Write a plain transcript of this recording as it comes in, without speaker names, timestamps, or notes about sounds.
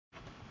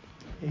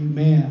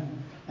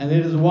Amen. And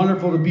it is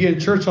wonderful to be in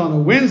church on a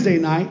Wednesday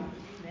night.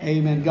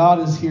 Amen. God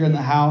is here in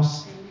the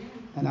house.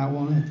 And I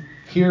want to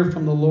hear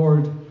from the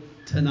Lord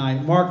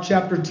tonight. Mark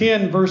chapter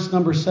 10, verse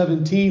number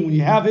 17. When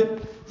you have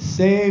it,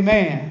 say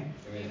amen.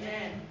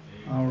 Amen.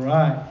 All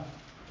right.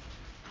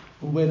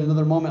 We'll wait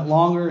another moment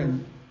longer.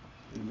 And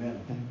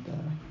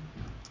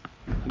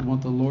we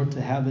want the Lord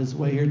to have His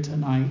way here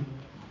tonight.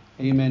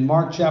 Amen.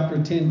 Mark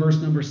chapter 10, verse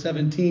number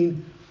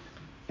 17.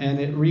 And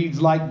it reads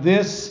like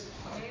this.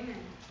 Amen.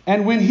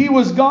 And when he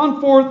was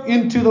gone forth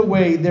into the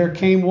way, there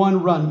came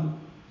one running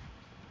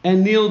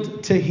and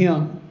kneeled to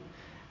him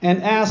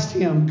and asked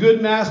him,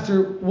 Good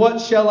master, what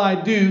shall I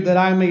do that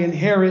I may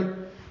inherit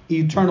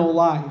eternal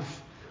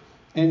life?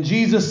 And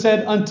Jesus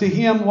said unto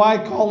him, Why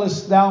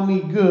callest thou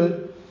me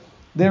good?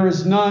 There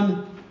is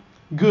none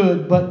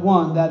good but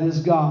one, that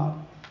is God.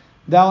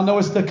 Thou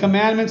knowest the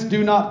commandments,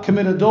 do not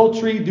commit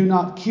adultery, do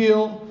not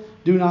kill,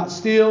 do not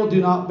steal, do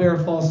not bear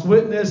false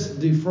witness,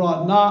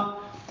 defraud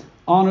not,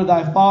 honor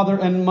thy father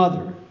and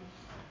mother.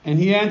 And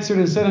he answered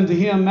and said unto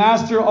him,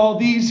 Master, all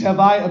these have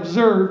I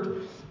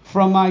observed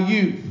from my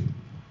youth.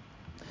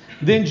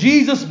 Then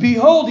Jesus,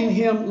 beholding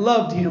him,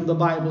 loved him, the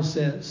Bible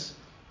says.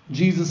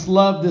 Jesus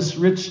loved this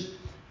rich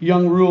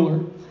young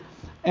ruler,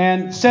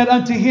 and said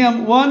unto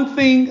him, One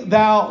thing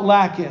thou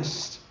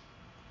lackest.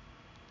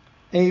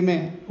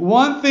 Amen.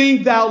 One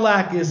thing thou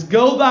lackest.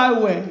 Go thy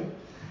way.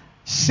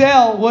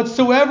 Sell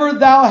whatsoever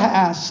thou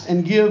hast,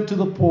 and give to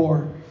the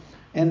poor,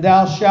 and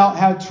thou shalt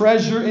have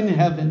treasure in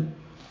heaven.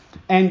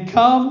 And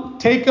come,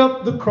 take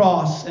up the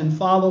cross, and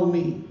follow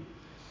me.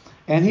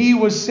 And he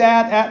was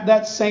sad at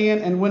that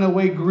saying, and went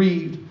away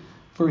grieved,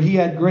 for he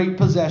had great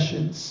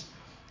possessions.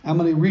 I'm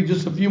going to read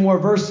just a few more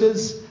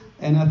verses,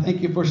 and I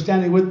thank you for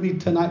standing with me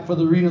tonight for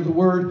the reading of the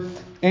word.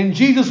 And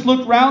Jesus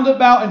looked round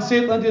about and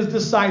said unto his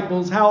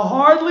disciples, How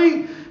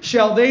hardly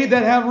shall they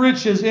that have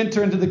riches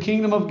enter into the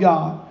kingdom of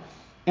God?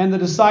 And the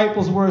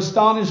disciples were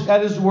astonished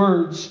at his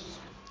words.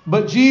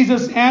 But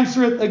Jesus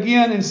answereth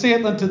again and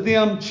saith unto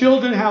them,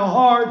 Children, how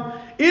hard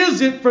is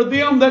it for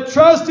them that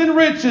trust in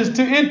riches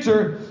to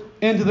enter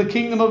into the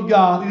kingdom of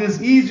God? It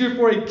is easier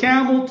for a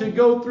camel to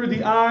go through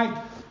the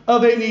eye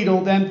of a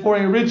needle than for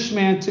a rich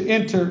man to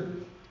enter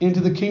into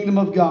the kingdom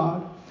of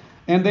God.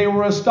 And they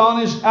were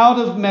astonished out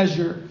of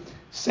measure,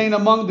 saying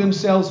among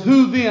themselves,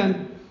 Who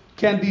then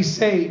can be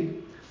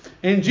saved?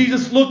 And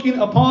Jesus looking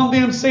upon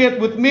them saith,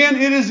 With men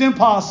it is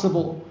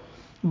impossible,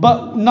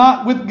 but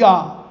not with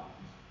God.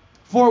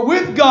 For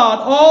with God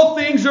all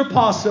things are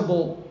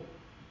possible.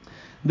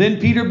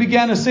 Then Peter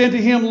began to say unto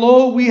him,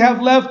 Lo, we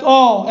have left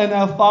all, and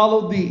have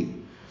followed thee.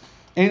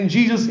 And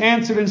Jesus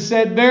answered and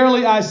said,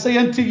 Verily I say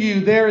unto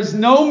you, there is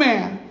no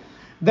man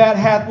that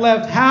hath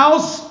left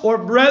house, or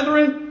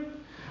brethren,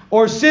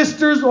 or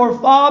sisters, or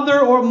father,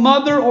 or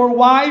mother, or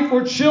wife,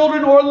 or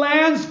children, or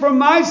lands, for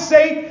my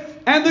sake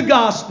and the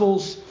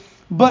gospel's,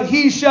 but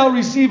he shall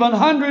receive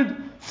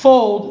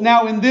 100-fold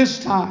now in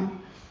this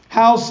time,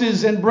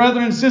 houses and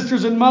brethren,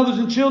 sisters and mothers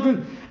and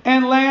children,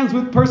 and lands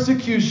with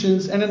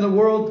persecutions, and in the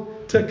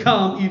world to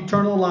come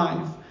eternal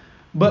life.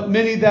 But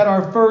many that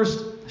are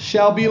first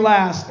shall be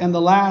last, and the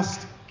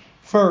last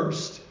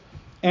first.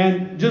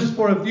 And just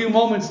for a few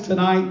moments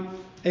tonight,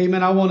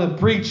 amen, I want to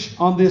preach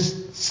on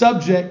this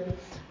subject: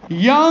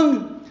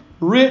 young,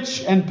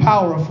 rich, and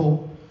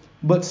powerful,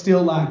 but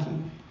still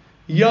lacking.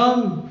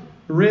 Young,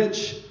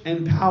 rich,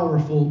 and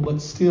powerful,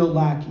 but still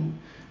lacking.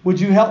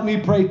 Would you help me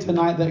pray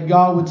tonight that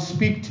God would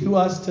speak to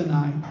us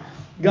tonight?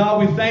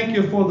 God, we thank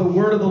you for the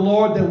word of the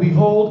Lord that we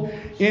hold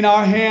in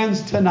our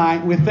hands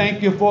tonight. We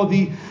thank you for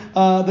the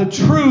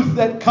truth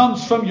that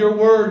comes from your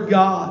word,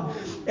 God.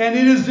 And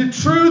it is the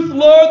truth,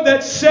 Lord,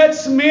 that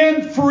sets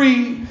men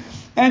free.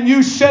 And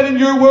you said in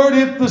your word,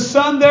 If the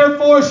Son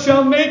therefore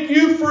shall make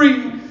you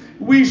free,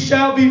 we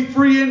shall be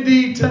free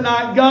indeed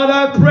tonight. God,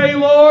 I pray,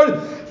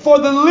 Lord, for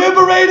the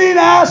liberating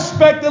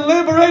aspect, the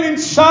liberating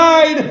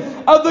side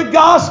of the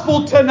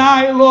gospel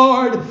tonight,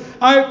 Lord.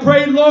 I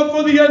pray, Lord,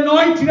 for the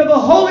anointing of the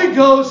Holy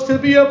Ghost to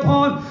be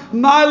upon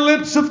my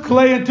lips of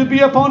clay, and to be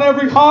upon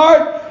every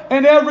heart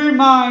and every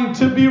mind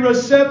to be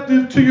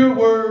receptive to your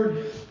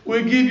word.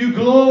 We give you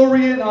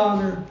glory and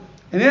honor.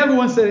 And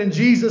everyone said, in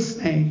Jesus'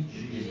 name.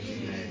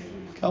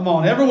 Come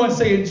on, everyone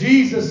say, in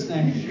Jesus'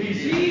 name.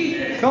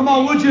 Jesus. Come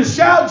on, would you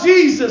shout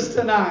Jesus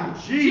tonight?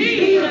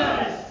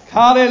 Jesus.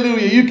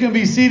 Hallelujah. You can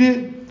be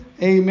seated.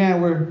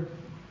 Amen.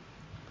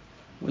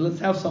 Let's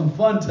have some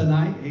fun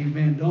tonight.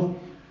 Amen.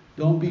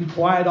 Don't be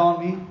quiet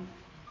on me.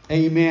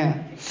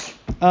 Amen.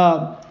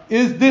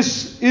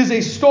 This is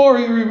a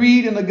story we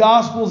read in the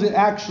Gospels. It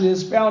actually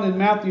is found in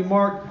Matthew,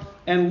 Mark,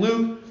 and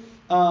Luke.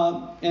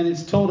 And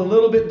it's told a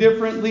little bit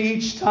differently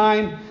each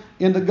time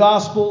in the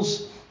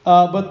Gospels.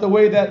 But the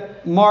way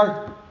that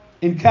Mark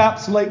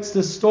encapsulates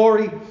the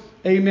story,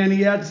 amen,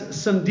 he adds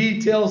some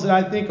details that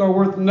I think are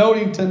worth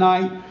noting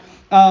tonight.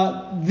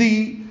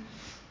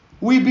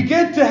 We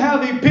begin to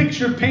have a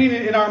picture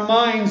painted in our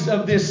minds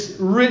of this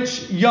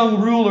rich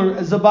young ruler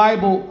as the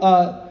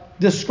Bible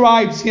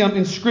describes him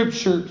in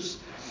Scriptures.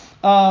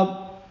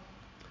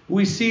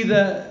 We see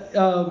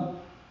the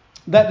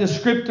that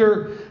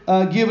descriptor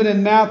given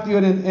in Matthew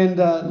and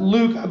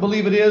Luke, I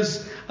believe it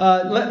is,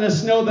 letting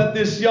us know that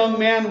this young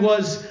man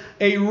was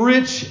a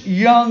rich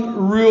young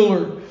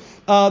ruler.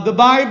 The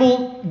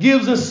Bible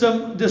gives us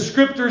some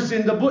descriptors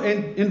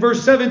in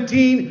verse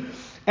 17,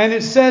 and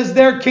it says,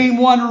 there came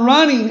one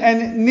running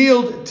and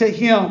kneeled to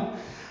him.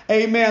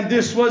 Amen.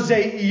 This was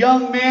a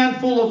young man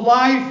full of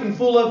life and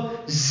full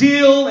of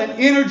zeal and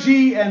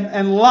energy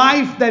and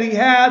life that he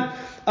had.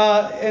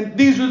 And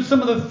these are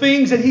some of the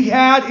things that he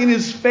had in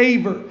his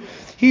favor.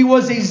 He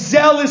was a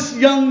zealous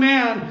young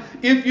man,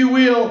 if you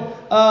will.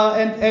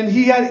 And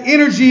he had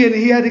energy and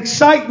he had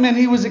excitement.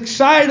 He was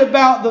excited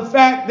about the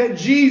fact that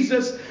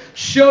Jesus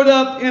showed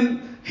up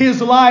in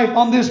his life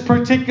on this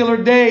particular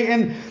day.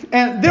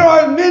 And there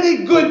are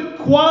many good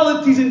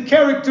qualities and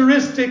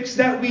characteristics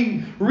that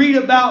we read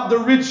about the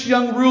rich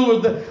young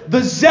ruler.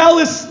 The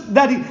zealous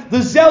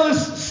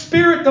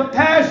spirit, the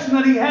passion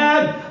that he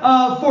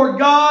had for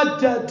God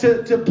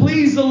to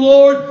please the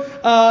Lord.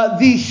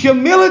 The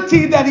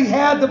humility that he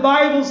had. The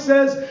Bible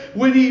says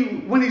when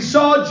he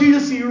saw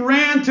Jesus, he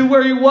ran to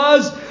where he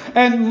was.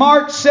 And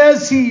Mark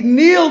says he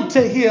kneeled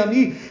to him.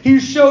 He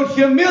showed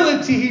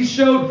humility. He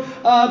showed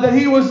that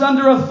he was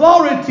under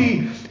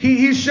authority.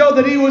 He showed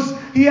that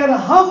he had a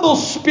humble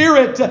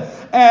spirit,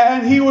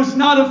 and he was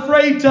not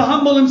afraid to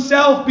humble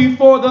himself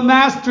before the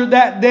master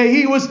that day.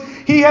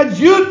 He had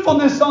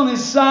youthfulness on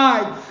his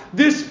side.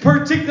 This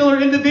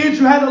particular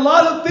individual had a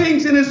lot of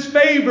things in his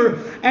favor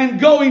and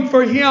going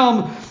for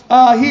him.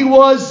 He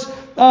was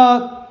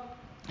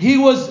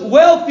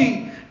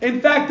wealthy. In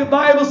fact, the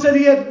Bible said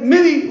he had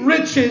many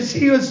riches.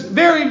 He was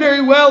very,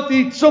 very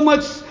wealthy, so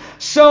much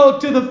so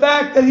to the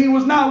fact that he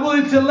was not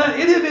willing to let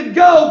any of it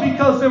go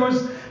because there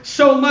was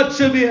so much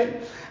of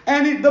it.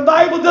 And the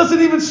Bible doesn't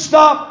even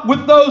stop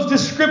with those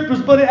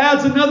descriptors, but it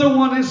adds another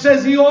one. It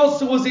says he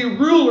also was a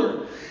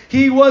ruler.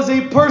 He was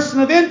a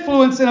person of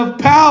influence and of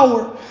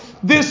power.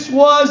 This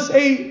was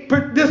a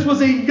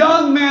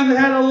young man that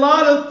had a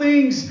lot of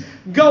things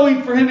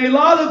going for him, a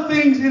lot of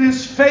things in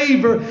his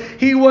favor.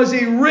 He was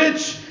a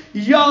rich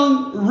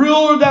young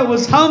ruler that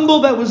was humble,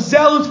 that was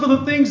zealous for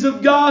the things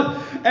of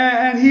God,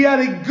 and he had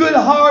a good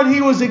heart. He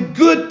was a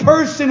good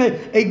person,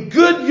 a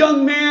good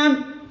young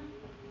man.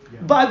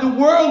 By the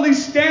worldly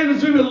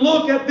standards, we would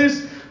look at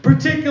this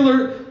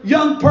particular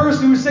young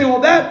person, we say,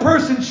 well, that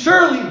person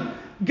surely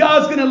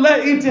God's going to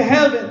let into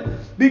heaven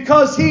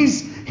because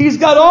he's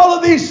got all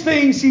of these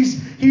things.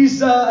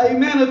 He's a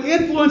man of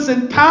influence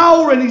and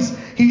power, and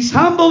he's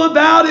humble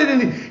about it,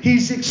 and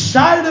he's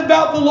excited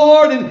about the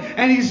Lord,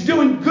 and he's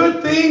doing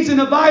good things. And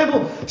the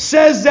Bible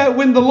says that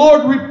when the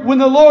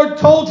Lord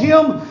told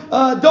him,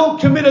 don't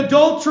commit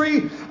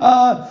adultery,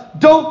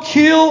 don't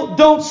kill,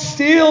 don't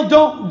steal,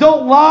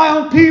 don't lie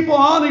on people,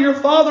 honor your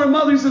father and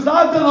mother, he says,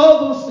 I've done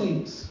all those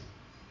things.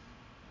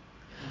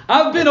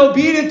 I've been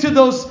obedient to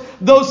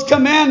those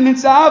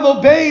commandments. I've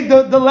obeyed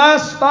the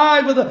last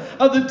 5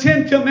 of the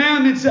 10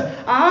 commandments.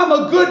 I'm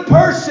a good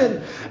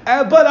person.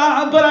 But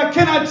I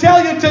cannot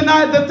tell you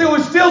tonight that there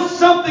was still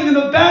something in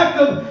the back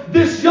of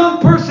this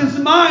young person's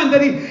mind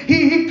that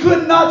he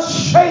could not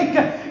shake.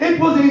 It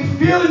was a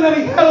feeling that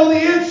he had on the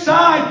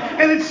inside.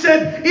 And it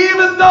said,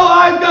 even though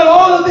I've got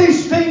all of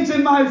these things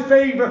in my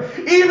favor,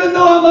 even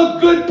though I'm a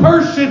good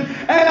person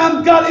and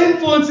I've got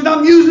influence and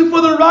I'm using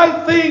for the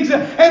right things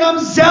and I'm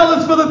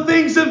zealous for the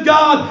things of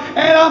God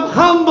and I'm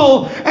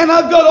humble and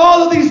I've got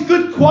all of these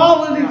good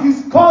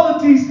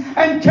qualities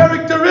and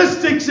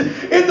characteristics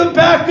in the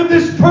back of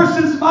this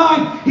person's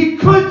mind, he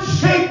couldn't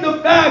shake the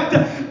fact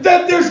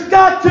that there's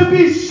got to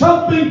be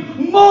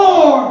something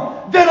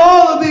more than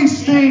all of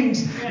these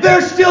things.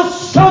 There's still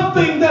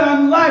something that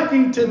I'm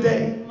lacking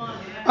today.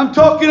 I'm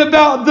talking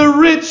about the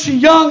rich,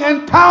 young,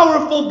 and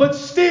powerful, but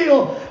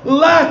still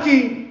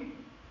lacking.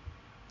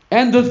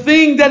 And the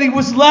thing that he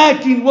was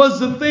lacking was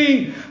the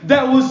thing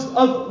that was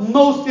of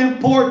most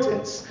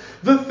importance.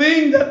 The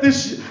thing that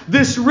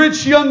this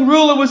rich young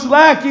ruler was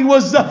lacking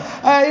was it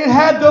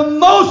had the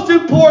most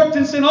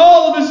importance in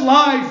all of his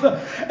life.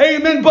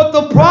 Amen. But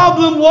the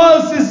problem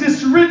is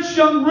this rich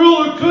young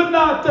ruler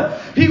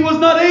he was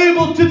not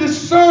able to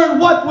discern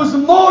what was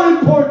more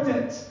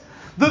important.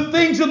 The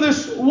things of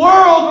this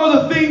world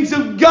or the things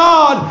of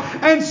God.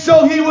 And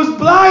so he was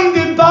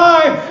blinded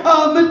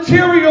by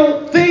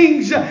material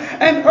things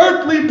and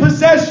earthly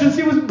possessions.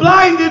 He was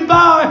blinded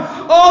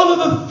by all of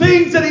the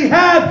things that he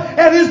had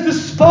at his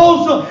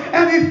disposal.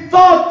 And he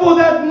thought for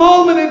that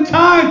moment in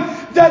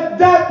time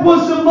that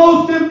was the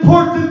most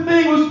important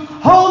thing, was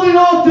holding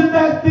on to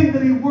that thing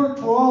that he worked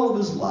for all of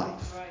his life.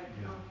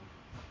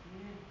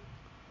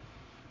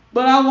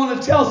 But I want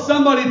to tell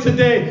somebody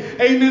today,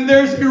 amen,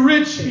 there's a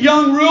rich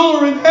young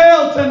ruler in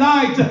hell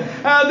tonight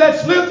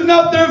that's lifting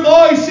up their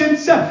voice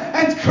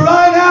and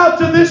crying out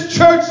to this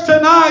church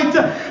tonight.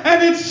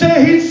 And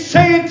he's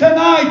saying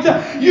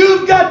tonight,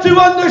 you've got to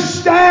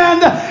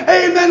understand,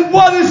 amen,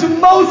 what is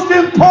most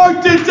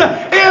important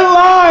in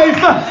life.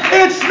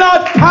 It's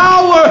not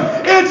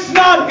power. It's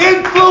not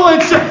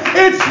influence.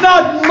 It's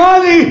not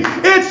money.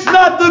 It's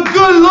not the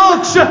good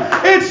looks.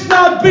 It's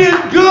not being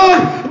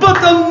good. But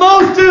the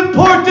most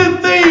important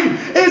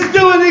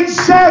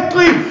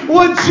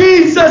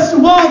Jesus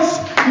wants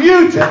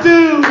you to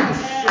do.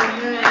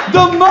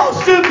 The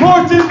most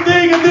important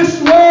thing in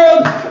this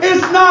world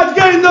is not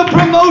getting the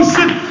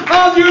promotion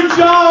on your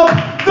job.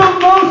 The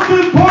most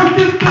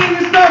important thing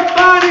is not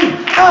finding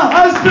a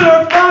husband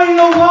or finding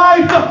a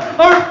wife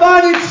or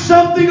finding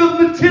something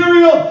of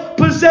material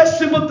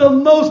possession. But the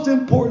most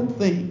important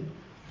thing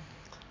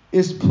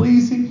is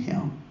pleasing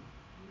Him.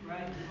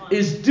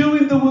 Is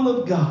doing the will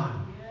of God.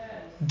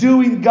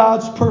 Doing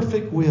God's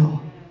perfect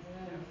will.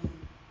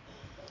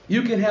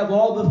 You can have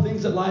all the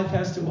things that life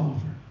has to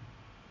offer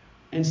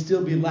and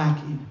still be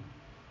lacking.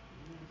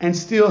 And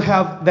still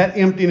have that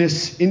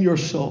emptiness in your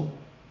soul.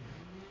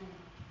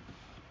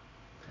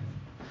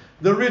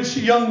 The rich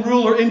young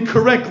ruler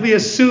incorrectly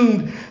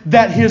assumed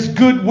that his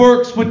good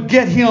works would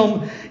get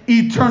him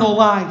eternal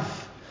life.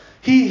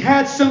 He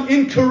had some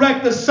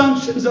incorrect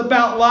assumptions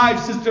about life,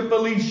 Sister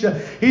Felicia.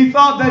 He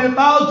thought that if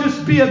I'll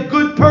just be a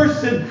good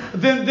person,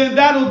 then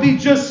that'll be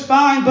just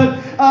fine. But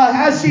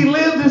as he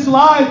lived his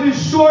life,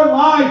 his short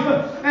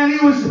life, and he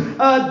was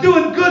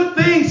doing good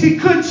things, he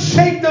couldn't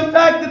shake the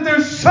fact that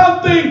there's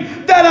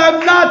something that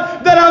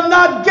I'm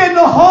not getting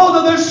a hold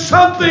of. There's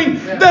something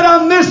that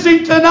I'm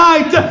missing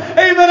tonight.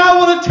 Amen. I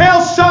want to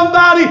tell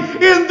somebody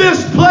in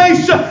this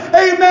place,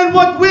 amen,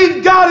 what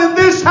we've got in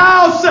this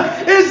house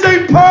is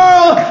a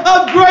pearl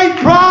of great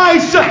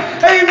price.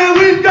 Amen.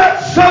 We've got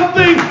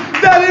something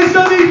that is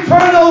of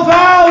eternal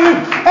value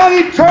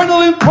and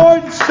eternal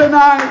importance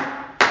tonight.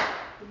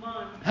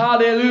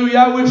 Hallelujah.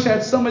 I wish I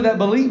had somebody that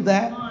believed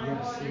that.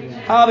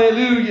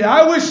 Hallelujah.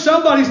 I wish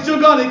somebody still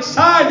got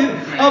excited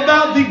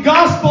about the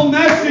gospel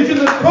message and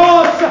the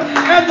cross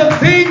and the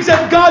things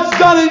that God's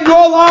done in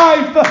your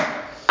life.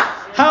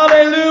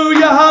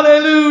 Hallelujah.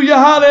 Hallelujah.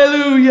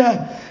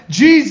 Hallelujah.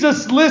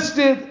 Jesus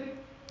listed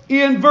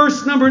in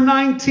verse number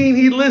 19,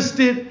 He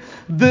listed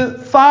the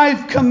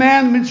 5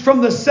 commandments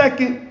from the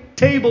second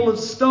table of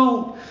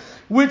stone,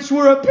 which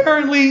were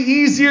apparently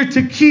easier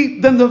to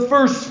keep than the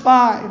first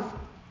 5.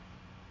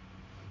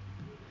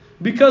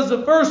 Because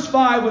the first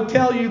 5 would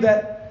tell you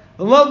that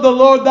love the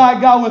Lord thy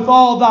God with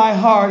all thy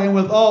heart and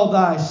with all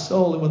thy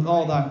soul and with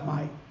all thy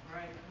might.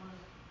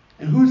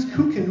 And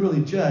who can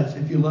really judge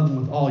if you love Him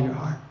with all your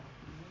heart?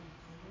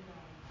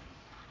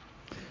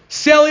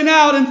 Selling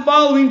out and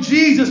following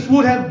Jesus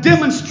would have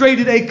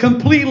demonstrated a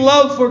complete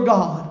love for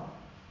God.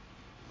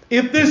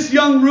 If this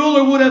young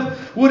ruler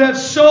would have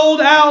sold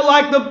out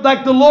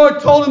like the Lord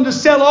told him to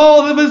sell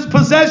all of his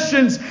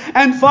possessions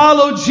and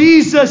follow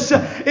Jesus,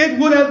 it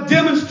would have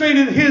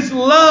demonstrated his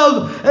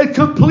love, a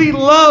complete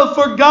love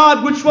for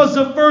God, which was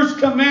the first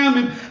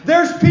commandment.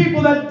 There's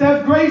people that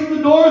have graced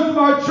the doors of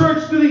our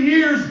church through the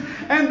years,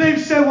 and they've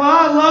said, well,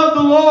 I love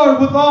the Lord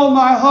with all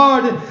my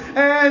heart.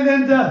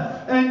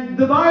 And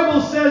the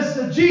Bible says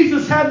that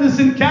Jesus had this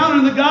encounter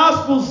in the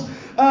Gospels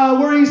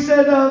where He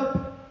said,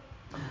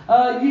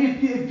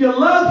 if you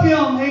love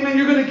Him, amen,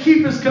 you're going to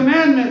keep His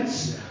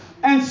commandments.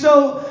 And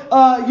so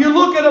you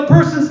look at a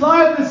person's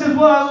life and says,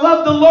 well, I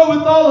love the Lord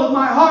with all of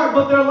my heart,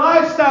 but their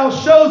lifestyle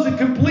shows a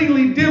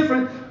completely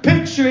different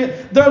picture.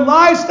 Their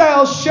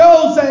lifestyle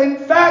shows that in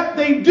fact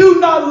they do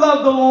not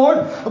love the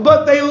Lord,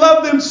 but they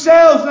love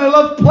themselves and they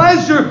love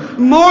pleasure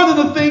more than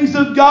the things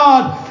of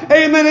God.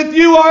 Amen. If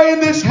you are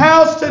in this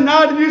house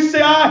tonight and you say,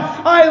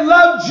 I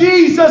love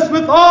Jesus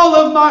with all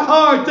of my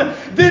heart,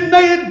 then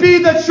may it be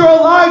that your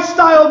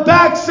lifestyle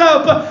backs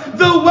up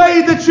the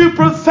way that you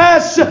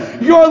profess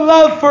your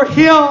love for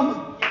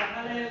Him.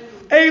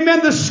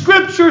 Amen. The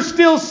Scripture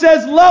still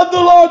says, love the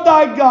Lord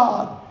thy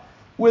God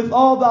with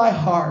all thy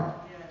heart.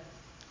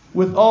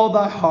 With all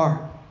thy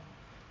heart.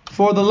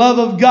 For the love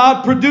of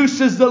God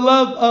produces the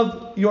love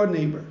of your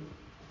neighbor.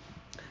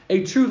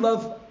 A true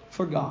love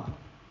for God,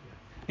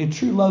 a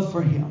true love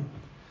for Him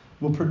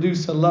will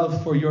produce a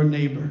love for your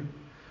neighbor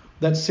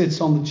that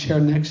sits on the chair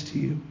next to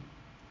you.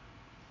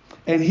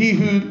 And he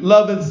who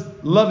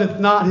loveth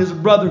not his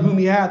brother whom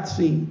he hath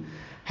seen,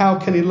 how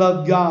can he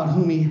love God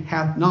whom he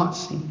hath not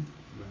seen?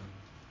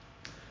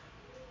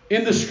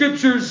 In the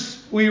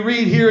Scriptures we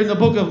read here in the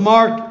book of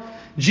Mark,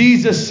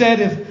 Jesus said,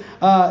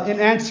 in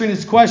answering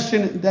his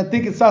question, I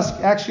think it's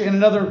actually in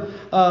another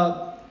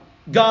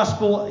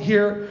gospel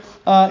here,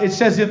 it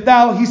says, if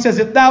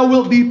thou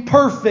wilt be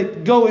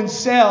perfect, go and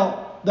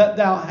sell that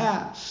thou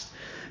hast.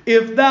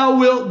 If thou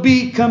wilt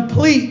be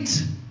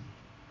complete,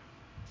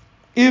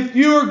 if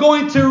you're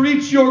going to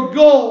reach your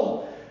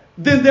goal,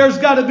 then there's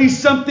got to be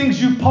some things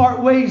you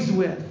part ways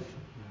with.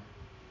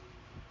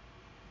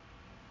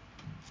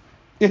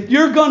 If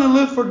you're going to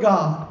live for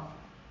God,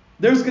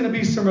 there's going to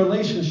be some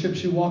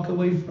relationships you walk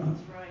away from.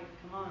 That's right.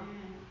 Come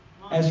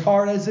on. As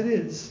hard as it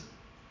is.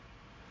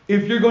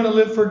 If you're going to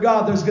live for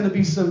God, there's going to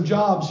be some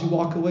jobs you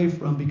walk away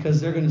from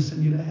because they're going to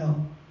send you to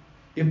hell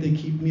if they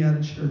keep me out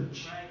of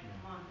church. Right.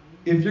 Come on.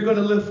 If you're going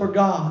to live for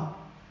God,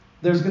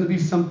 there's going to be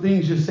some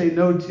things you say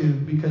no to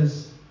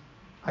because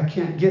I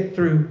can't get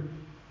through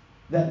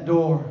that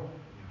door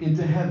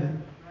into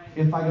heaven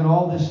if I got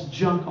all this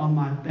junk on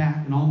my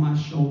back and all my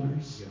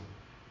shoulders. Yeah.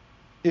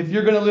 If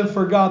you're going to live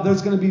for God,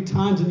 there's going to be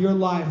times in your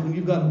life when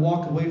you've got to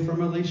walk away from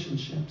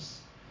relationships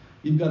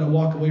You've got to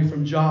walk away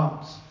from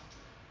jobs.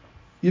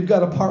 You've got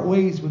to part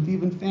ways with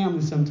even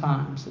family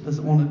sometimes that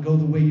doesn't want to go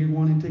the way you're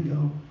wanting to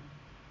go.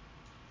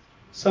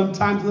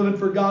 Sometimes living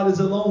for God is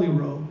a lonely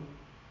road,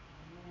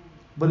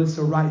 but it's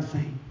the right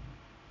thing.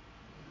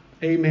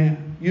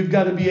 Amen. You've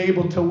got to be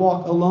able to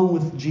walk alone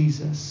with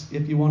Jesus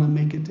if you want to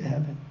make it to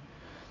heaven.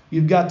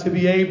 You've got to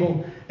be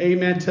able,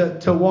 amen,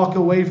 to walk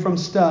away from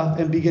stuff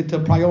and begin to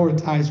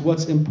prioritize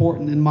what's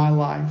important in my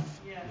life.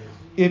 Yes.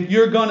 If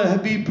you're going to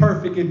be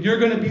perfect, if you're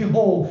going to be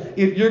whole,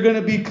 if you're going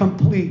to be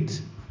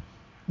complete,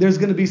 there's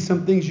going to be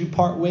some things you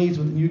part ways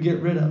with and you get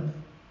rid of.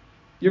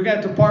 You're going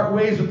to have to part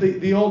ways with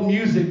the old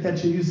music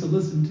that you used to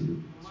listen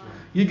to.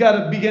 You got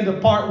to begin to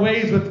part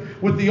ways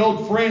with the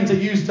old friends that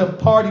you used to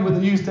party with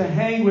and used to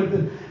hang with.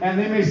 And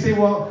they may say,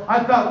 well,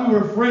 I thought we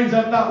were friends.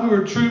 I thought we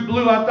were true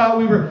blue. I thought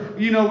we were,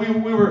 we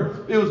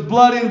were, it was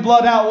blood in,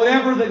 blood out.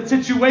 Whatever the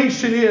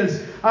situation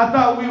is, I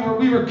thought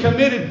we were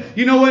committed.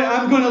 You know what?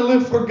 I'm going to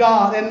live for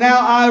God. And now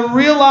I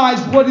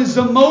realize what is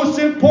the most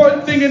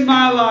important thing in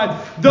my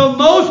life. The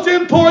most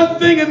important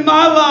thing in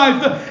my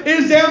life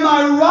is, am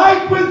I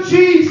right with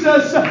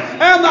Jesus?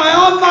 Am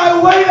I on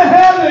my way to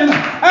heaven?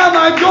 Am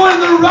I going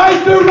in the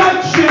right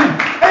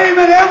direction?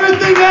 Amen.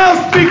 Everything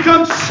else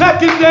becomes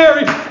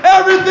secondary.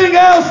 Everything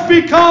else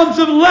becomes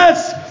of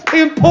less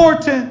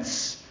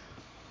importance.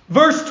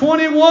 Verse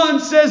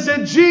 21 says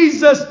that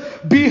Jesus,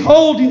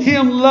 beholding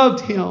him, loved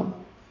him.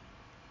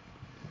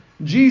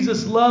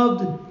 Jesus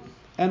loved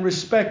and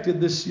respected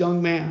this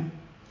young man.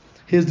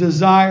 His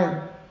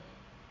desire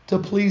to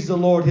please the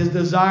Lord. His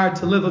desire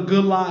to live a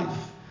good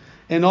life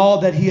and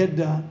all that he had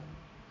done.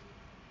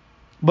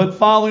 But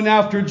following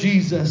after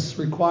Jesus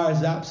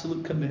requires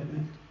absolute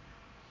commitment.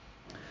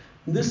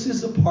 This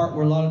is the part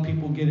where a lot of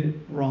people get it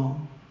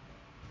wrong.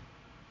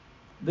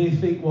 They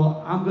think,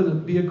 well, I'm going to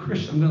be a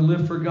Christian. I'm going to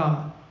live for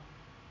God.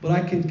 But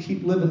I can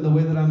keep living the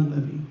way that I'm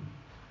living.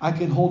 I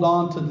can hold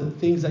on to the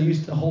things I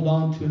used to hold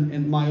on to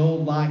in my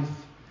old life.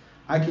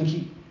 I can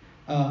keep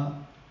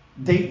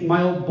dating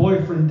my old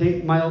boyfriend,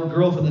 dating my old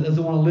girlfriend that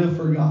doesn't want to live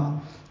for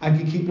God. I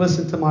can keep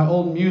listening to my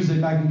old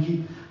music. I can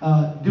keep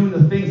doing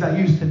the things I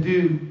used to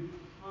do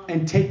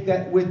and take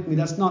that with me.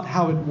 That's not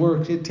how it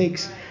works. It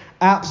takes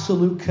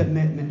absolute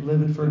commitment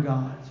living for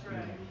God.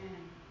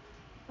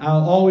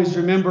 I'll always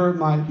remember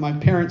my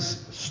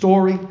parents'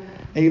 story,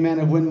 amen,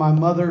 of when my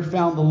mother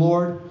found the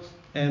Lord.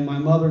 And my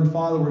mother and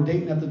father were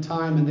dating at the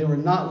time, and they were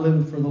not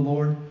living for the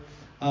Lord.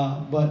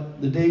 But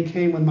the day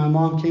came when my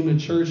mom came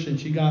to church, and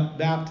she got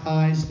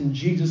baptized in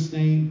Jesus'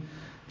 name.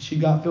 She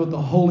got filled with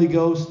the Holy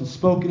Ghost and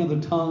spoke in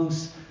other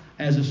tongues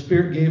as the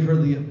Spirit gave her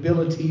the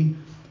ability.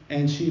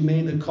 And she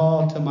made the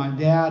call to my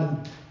dad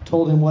and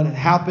told him what had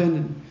happened.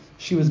 And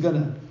she was going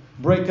to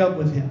break up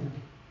with him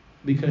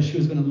because she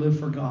was going to live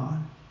for God.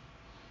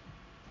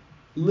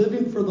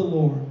 Living for the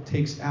Lord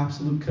takes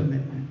absolute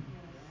commitment.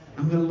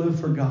 I'm going to live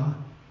for God.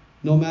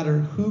 No matter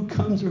who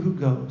comes or who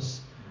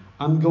goes,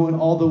 I'm going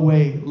all the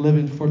way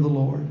living for the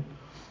Lord.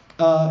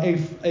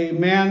 A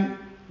man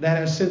that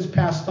has since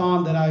passed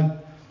on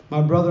that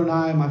my brother and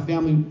I and my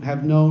family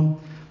have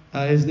known,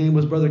 his name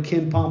was Brother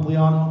Ken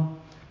Pompliano,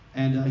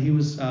 and he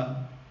was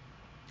a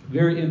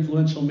very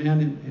influential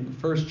man in the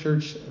First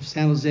Church of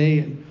San Jose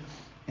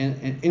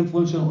and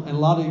influential in a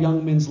lot of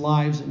young men's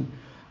lives, and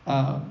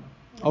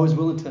always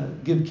willing to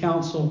give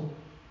counsel.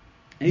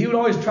 And he would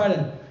always try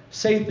to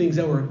say things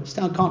that were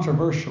sound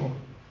controversial.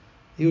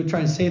 He would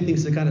try to say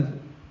things that kind of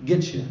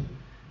get you.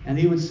 And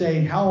he would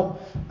say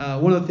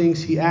one of the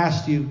things he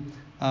asked you,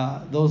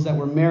 those that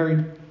were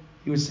married,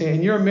 he would say,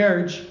 in your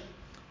marriage,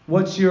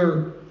 what's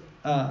your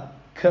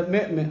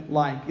commitment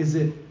like? Is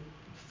it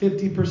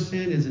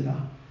 50%?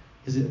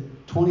 Is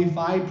it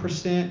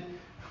 25%?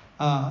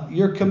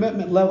 Your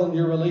commitment level in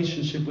your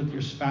relationship with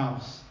your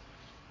spouse.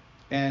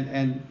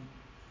 And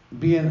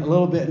being a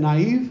little bit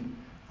naive,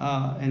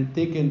 and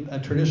thinking a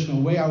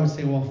traditional way, I would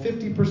say, well,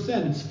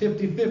 50%, it's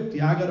 50-50.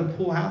 I got to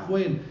pull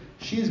halfway and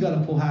she's got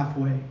to pull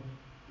halfway.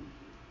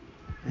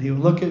 And he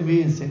would look at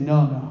me and say,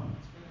 no,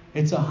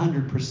 it's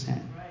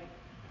 100%.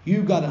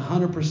 You've got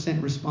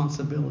 100%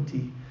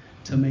 responsibility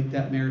to make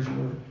that marriage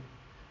work.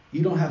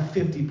 You don't have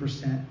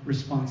 50%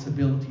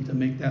 responsibility to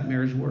make that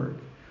marriage work.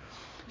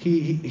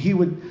 He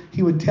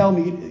would tell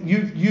me,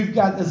 you've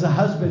got, as a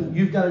husband,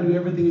 you've got to do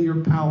everything in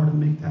your power to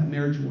make that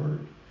marriage work.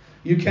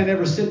 You can't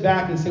ever sit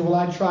back and say, well,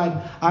 I tried.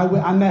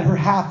 I met her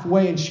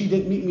halfway and she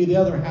didn't meet me the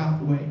other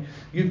halfway.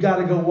 You've got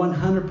to go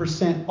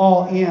 100%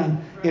 all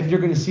in if you're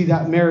going to see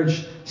that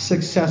marriage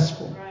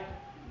successful.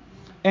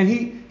 And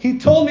he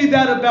told me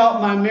that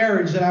about my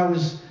marriage that I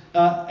was,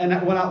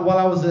 while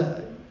I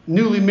was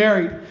newly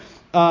married.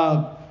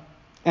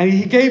 And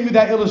he gave me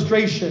that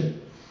illustration.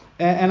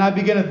 And I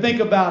began to think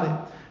about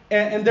it.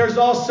 And there's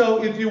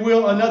also, if you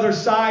will, another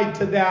side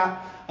to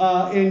that.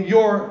 In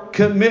your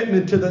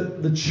commitment to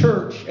the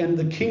church and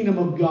the kingdom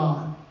of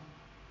God.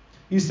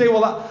 You say,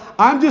 well,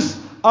 I'm just,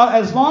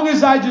 as long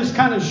as I just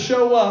kind of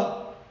show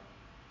up,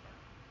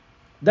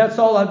 that's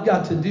all I've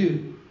got to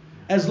do.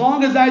 As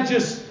long as I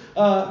just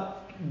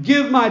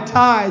give my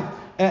tithe,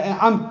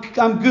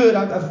 I'm good.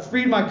 I've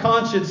freed my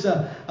conscience.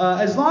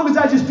 As long as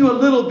I just do a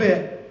little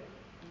bit,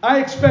 I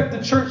expect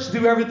the church to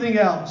do everything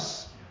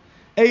else.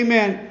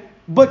 Amen.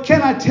 But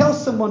can I tell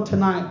someone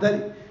tonight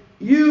that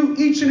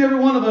each and every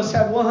one of us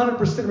have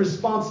 100%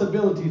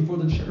 responsibility for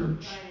the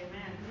church.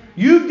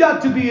 You've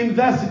got to be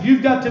invested.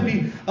 You've got to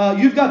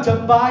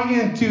buy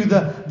into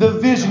the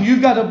vision.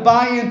 You've got to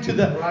buy into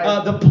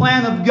the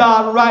plan of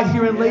God right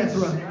here in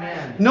Lathrop.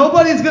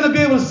 Nobody's going to be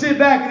able to sit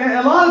back, and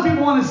a lot of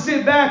people want to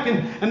sit back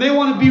and they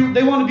want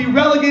to be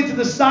relegated to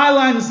the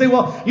sidelines and say,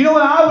 well, you know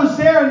what, I was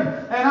there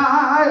and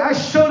I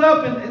showed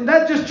up and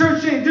that the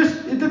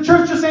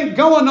church just ain't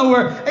going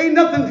nowhere. Ain't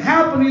nothing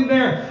happening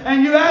there.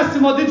 And you asked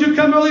them, well, did you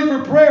come early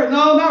for prayer?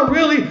 No, not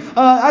really.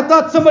 I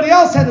thought somebody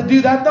else had to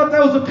do that. I thought that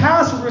was a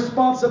pastor's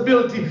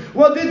responsibility.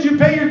 Well, did you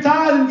pay your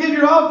tithe and give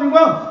your offering?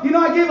 Well,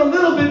 I gave a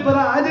little bit, but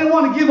I didn't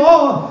want to give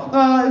all.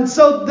 And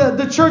so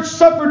the church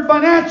suffered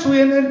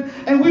financially,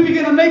 and we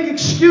began to make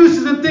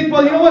excuses and think,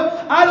 well, you know what?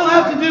 I don't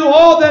have to do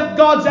all that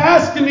God's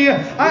asking me.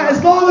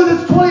 As long as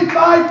it's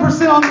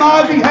 25% on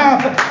my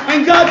behalf.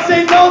 And God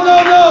saying, no.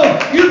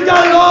 You've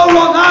got it all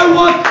wrong. I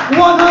want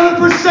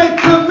 100%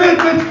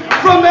 commitment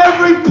from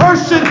every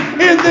person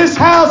in this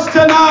house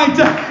tonight.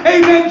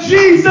 Amen.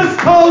 Jesus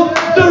told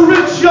the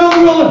rich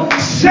young ruler,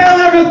 sell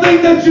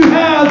everything that you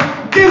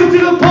have, give it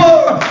to the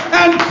poor,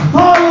 and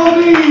follow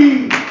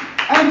me.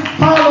 And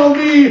follow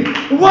me.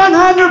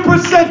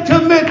 100%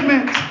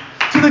 commitment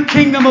to the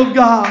kingdom of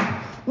God.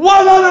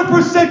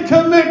 100%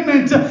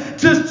 commitment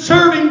to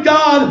serving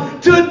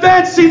God, to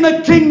advancing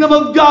the kingdom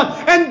of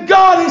God. And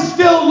God is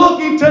still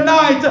looking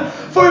tonight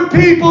for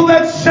people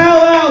that sell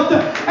out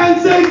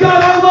and say,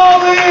 God, I'm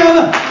all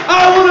in.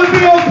 I want to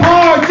be a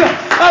part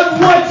of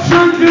what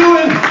you're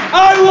doing.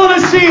 I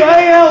want to see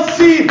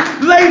ALC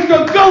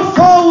Lathrop go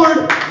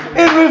forward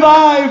in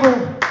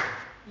revival.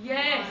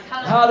 Yes.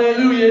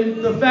 Hallelujah.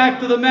 The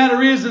fact of the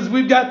matter is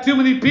we've got too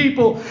many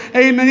people,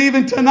 amen,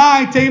 even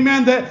tonight,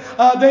 amen,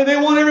 that they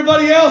want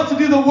everybody else to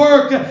do the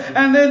work.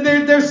 And then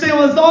they're saying,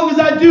 well, as long as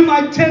I do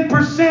my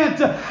 10%,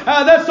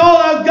 that's all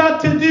I've got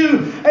to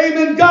do.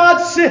 Amen.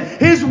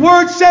 His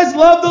word says,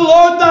 love the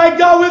Lord thy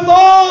God with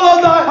all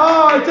of thy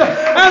heart,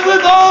 and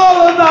with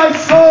all of thy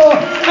soul,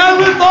 and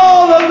with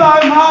all of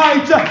thy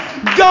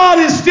might. God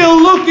is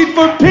still looking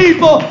for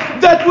people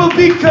that will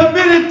be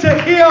committed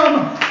to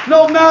Him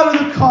no matter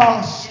the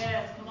cost.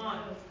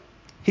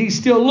 He's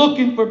still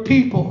looking for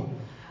people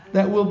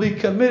that will be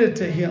committed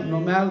to Him no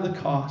matter the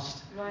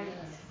cost.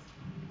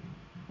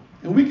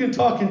 And we can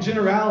talk in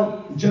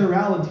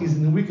generalities,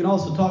 and then we can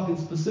also talk in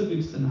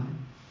specifics tonight.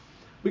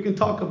 We can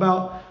talk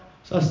about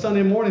a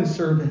Sunday morning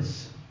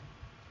service.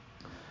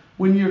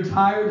 When you're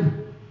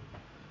tired,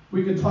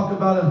 we can talk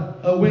about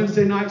a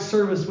Wednesday night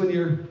service when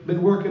you've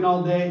been working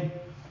all day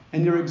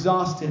and you're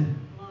exhausted.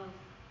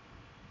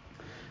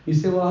 You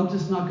say, well, I'm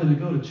just not going to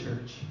go to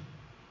church.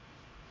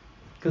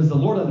 Because the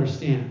Lord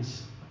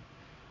understands.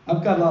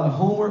 I've got a lot of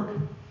homework.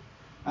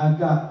 I've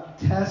got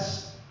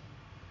tests.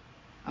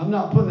 I'm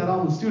not putting that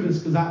on the students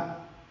because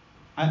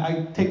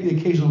I take the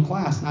occasional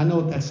class and I know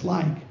what that's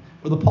like.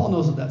 Brother Paul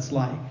knows what that's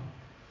like.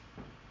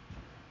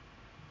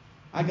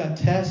 I got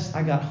tests.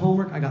 I got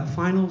homework. I got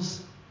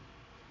finals.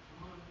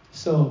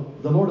 So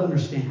the Lord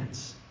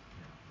understands.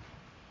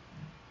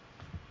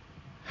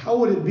 How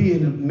would it be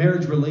in a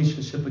marriage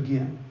relationship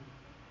again?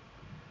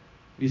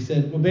 You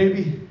said, well,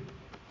 baby,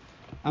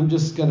 I'm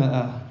just going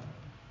to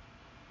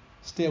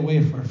stay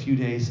away for a few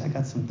days. I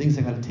got some things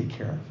I got to take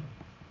care of.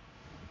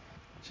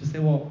 She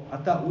said, well, I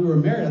thought we were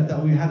married. I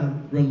thought we had a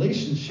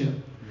relationship.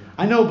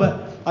 I know,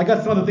 but I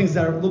got some other things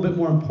that are a little bit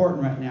more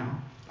important right now.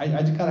 I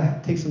just got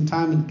to take some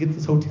time and get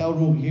this hotel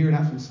room over here and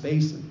have some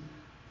space.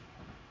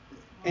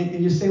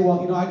 And you say,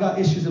 well, I got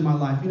issues in my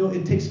life.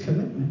 It takes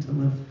commitment to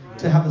live,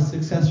 to have a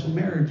successful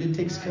marriage. It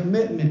takes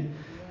commitment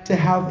to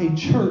have a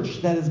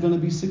church that is going to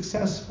be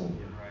successful.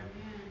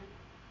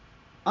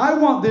 I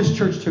want this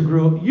church to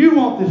grow. You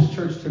want this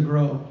church to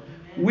grow.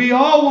 We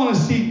all want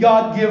to see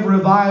God give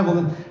revival.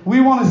 And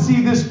we want to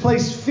see this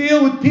place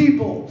filled with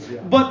people.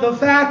 Yeah. But the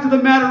fact of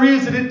the matter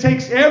is that it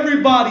takes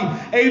everybody,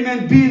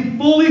 amen, being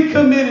fully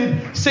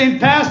committed, saying,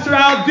 Pastor,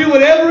 I'll do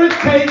whatever it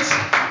takes.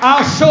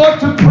 I'll show up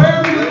to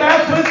prayer if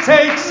that's what it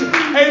takes.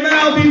 Amen.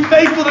 I'll be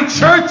faithful to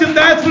church if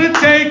that's what it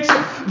takes.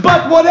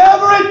 But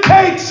whatever it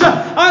takes,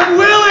 I'm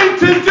willing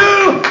to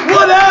do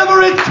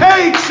whatever it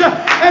takes.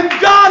 And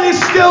God is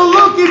still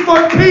looking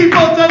for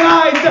people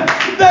tonight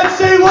that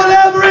say,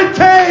 whatever it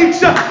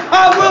takes,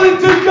 I'm willing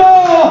to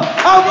go.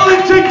 I'm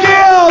willing to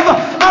give.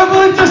 I'm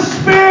willing to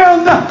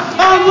spend.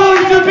 I'm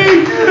willing to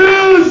be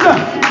used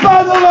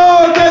by the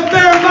Lord, that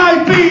there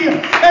might be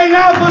an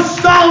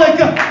apostolic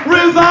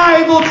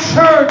revival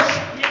church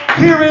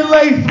here in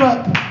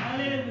Lathrop.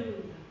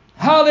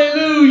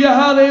 Hallelujah,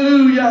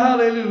 hallelujah,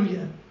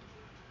 hallelujah.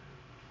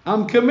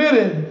 I'm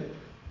committed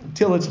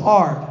until it's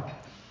hard.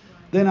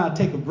 Then I'll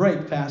take a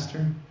break,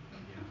 Pastor.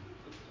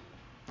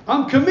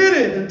 I'm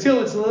committed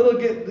until it's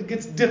it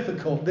gets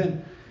difficult.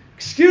 Then,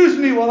 excuse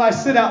me while I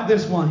sit out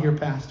this one here,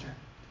 Pastor.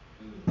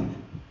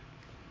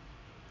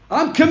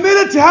 I'm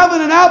committed to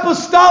having an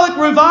apostolic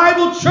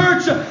revival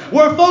church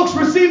where folks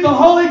receive the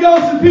Holy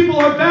Ghost and people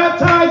are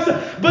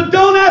baptized. But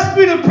don't ask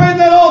me to pray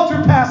that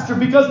altar, Pastor,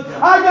 because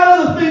I got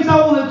other things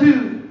I want to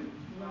do.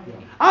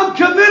 I'm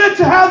committed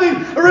to having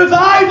a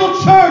revival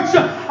church.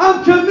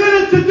 I'm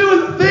committed to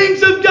doing the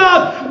things of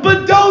God.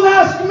 But don't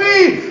ask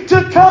me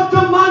to come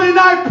to Monday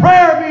night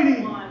prayer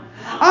meeting.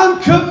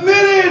 I'm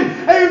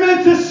committed,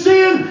 amen, to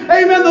seeing,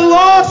 amen, the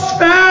lost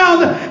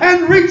found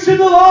and reaching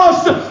the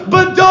lost.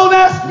 But don't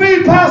ask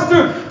me,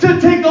 Pastor,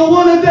 to take a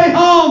one-a-day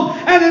home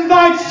and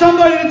invite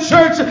somebody to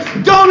church.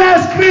 Don't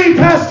ask me,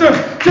 Pastor,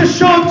 to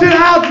show up to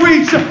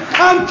outreach.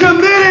 I'm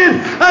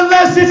committed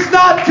unless it's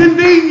not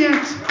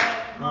convenient.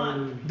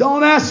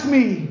 Don't ask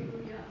me.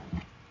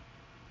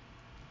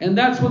 And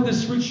that's what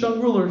this rich young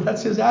ruler,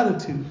 that's his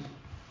attitude.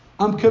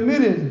 I'm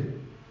committed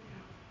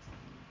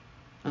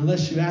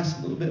unless you ask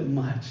a little bit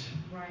much.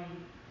 Right.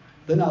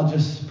 Then I'll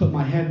just put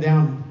my head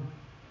down,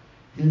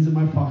 hands in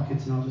my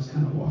pockets, and I'll just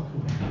kind of walk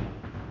away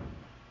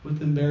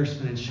with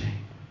embarrassment and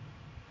shame.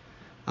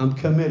 I'm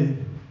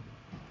committed,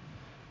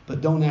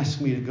 but don't ask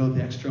me to go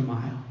the extra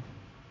mile.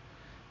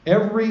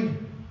 Every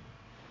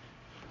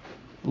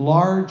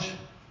large,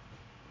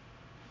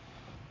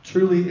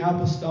 truly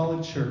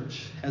apostolic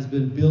church has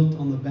been built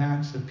on the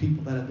backs of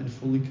people that have been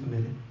fully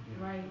committed.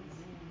 Right.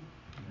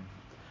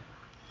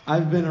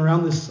 I've been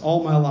around this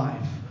all my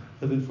life,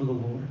 living for the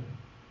Lord.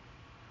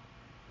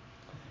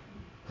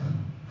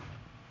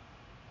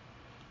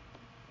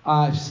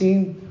 I've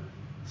seen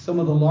some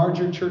of the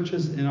larger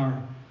churches in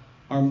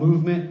our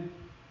movement,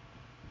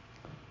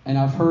 and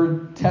I've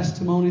heard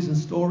testimonies and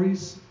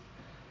stories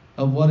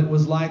of what it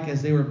was like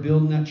as they were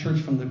building that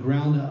church from the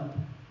ground up.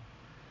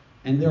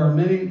 And there are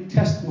many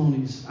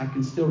testimonies I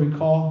can still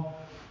recall,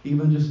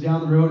 even just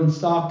down the road in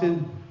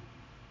Stockton,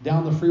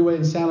 down the freeway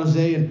in San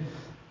Jose, and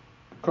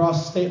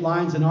across state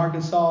lines in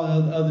Arkansas,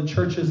 and other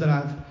churches that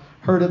I've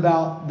heard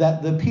about,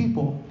 that the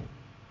people.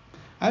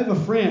 I have a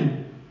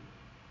friend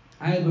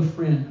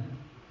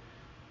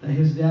that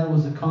his dad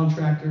was a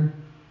contractor,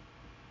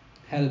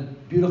 had a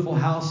beautiful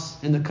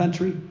house in the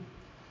country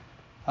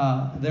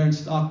there in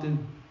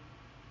Stockton,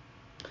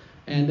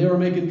 and they were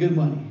making good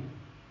money.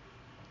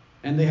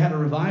 And they had a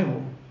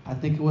revival. I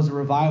think it was a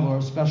revival or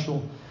a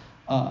special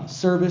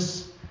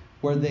service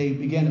where they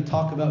began to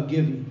talk about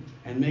giving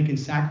and making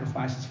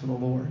sacrifices for the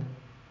Lord.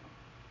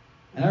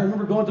 And I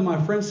remember going to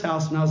my friend's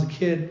house when I was a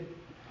kid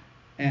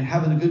and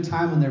having a good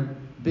time in their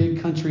big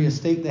country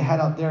estate they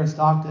had out there in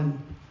Stockton.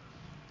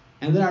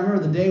 And then I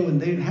remember the day when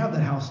they didn't have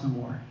that house no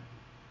more.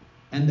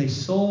 And they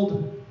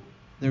sold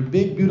their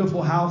big,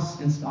 beautiful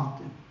house in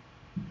Stockton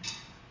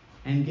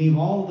and gave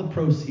all of the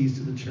proceeds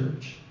to the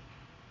church.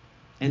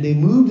 And they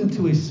moved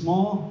into a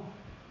small,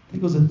 I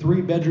think it was a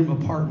 3-bedroom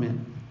apartment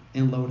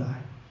in Lodi.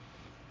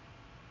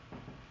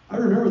 I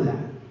remember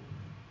that.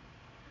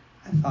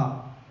 I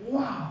thought,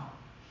 wow,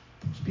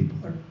 those people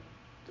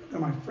they're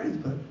my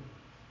friends, but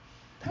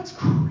that's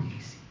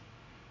crazy.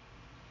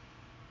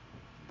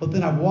 But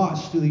then I've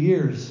watched through the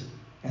years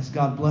as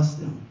God blessed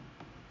them.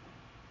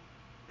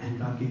 And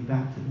God gave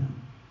back to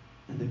them.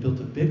 And they built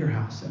a bigger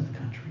house in the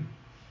country.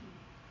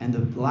 And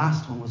the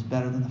last one was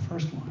better than the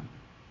first one.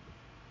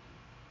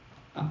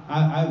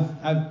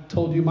 I've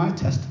told you my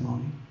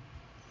testimony.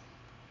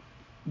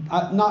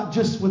 Not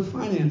just with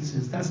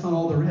finances. That's not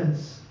all there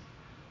is.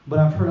 But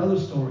I've heard other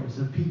stories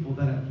of people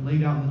that have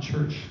laid out in the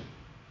church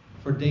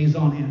for days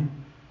on end,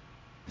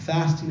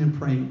 fasting and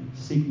praying,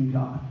 seeking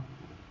God.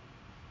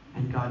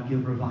 And God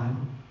give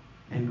revival.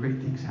 And great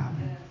things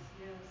happen.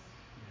 Yes.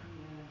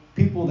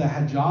 People that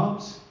had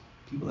jobs,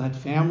 people that had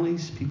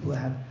families, people that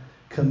had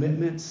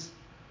commitments.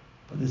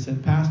 But they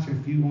said, Pastor,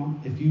 if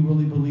you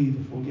really believe,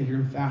 if we'll get here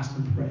and fast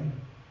and pray,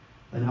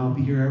 then I'll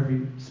be here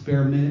every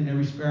spare minute,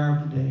 every spare hour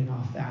of the day, and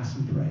I'll fast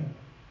and pray.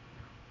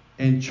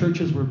 And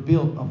churches were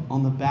built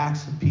on the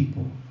backs of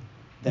people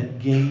that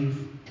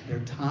gave their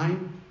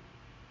time,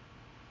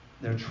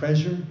 their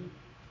treasure,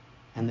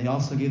 and they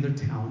also gave their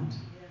talent.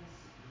 Yes.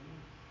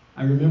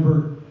 I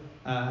remember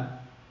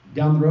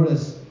down the road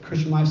as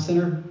Christian Life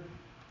Center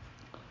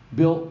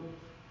built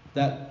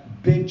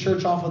that big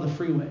church off of the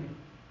freeway.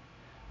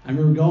 I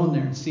remember going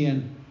there and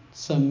seeing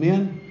some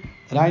men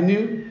that I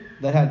knew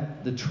that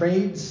had the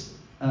trades,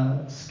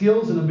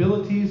 skills and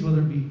abilities, whether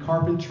it be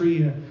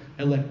carpentry,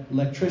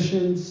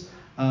 electricians,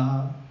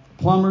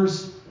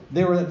 plumbers.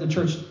 They were at the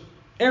church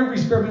every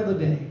spare minute of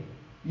the day,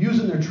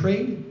 using their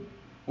trade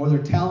or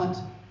their talent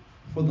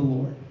for the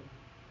Lord.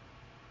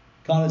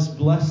 God has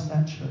blessed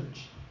that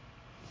church.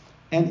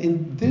 And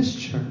in this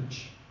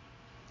church,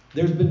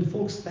 there's been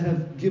folks that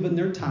have given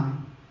their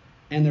time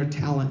and their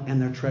talent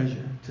and their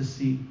treasure to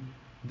see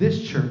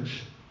this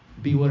church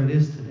be what it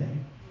is today.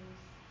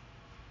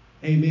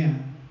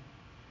 Amen.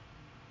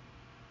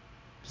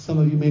 Some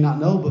of you may not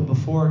know, but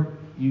before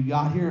you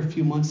got here a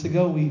few months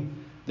ago,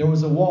 there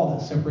was a wall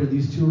that separated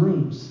these two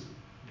rooms.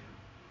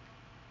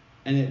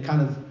 And it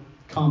kind of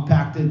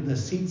compacted the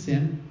seats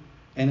in,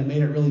 and it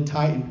made it really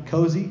tight and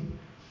cozy.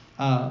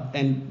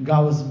 And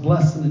God was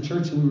blessing the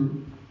church, and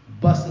we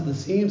busted the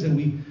seams, and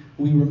we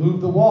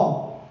removed the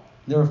wall.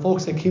 There are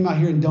folks that came out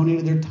here and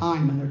donated their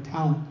time and their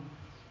talent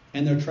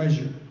and their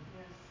treasure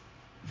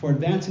for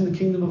advancing the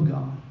kingdom of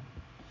God.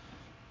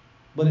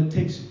 But it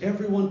takes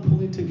everyone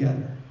pulling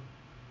together,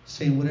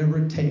 saying, whatever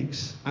it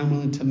takes, I'm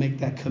willing to make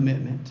that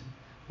commitment.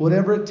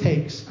 Whatever it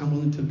takes, I'm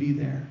willing to be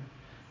there.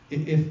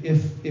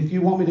 If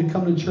you want me to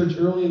come to church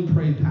early and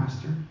pray,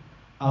 Pastor,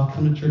 I'll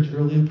come to church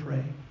early and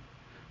pray.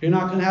 You're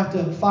not going to have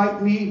to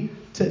fight me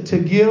to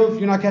give.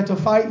 You're not going to have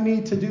to fight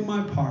me to do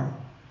my part.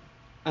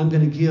 I'm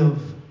going to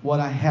give what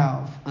I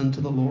have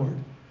unto the Lord.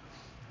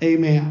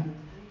 Amen.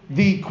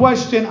 The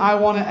question I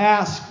want to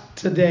ask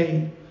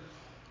today,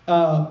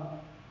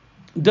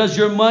 does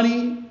your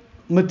money,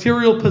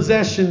 material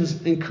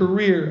possessions, and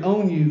career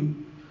own you,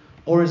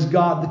 or is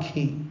God the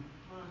king?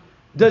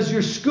 Does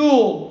your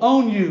school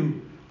own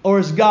you, or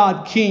is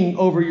God king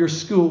over your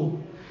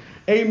school?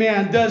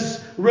 Amen.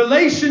 Does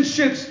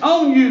relationships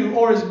own you,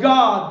 or is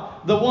God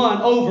the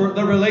one over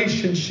the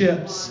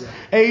relationships?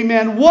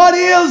 Amen. What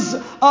is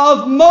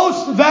of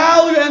most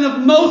value and of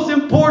most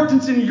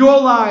importance in your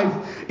life?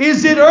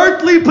 Is it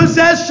earthly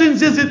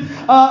possessions? Is it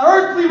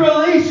earthly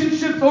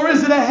relationships? Or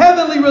is it a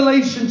heavenly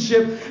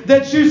relationship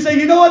that you say,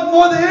 you know what,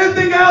 more than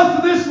anything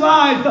else in this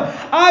life,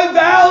 I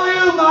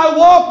value my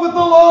walk with the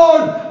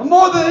Lord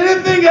more than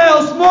anything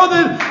else, more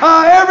than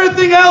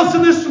everything else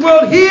in this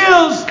world. He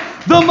is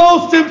the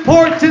most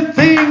important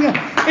thing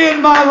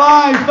in my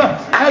life.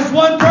 As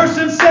one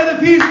person said,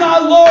 if He's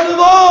not Lord of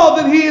all,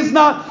 then He is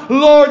not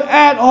Lord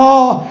at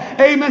all.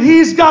 Amen.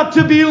 He's got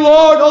to be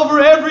Lord over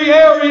every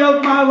area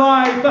of my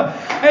life.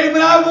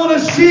 Amen. I want to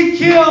seek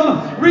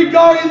Him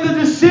regarding the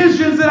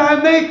decisions that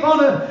I make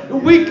on a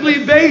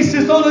weekly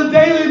basis, on a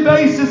daily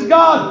basis.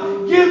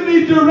 God, give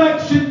me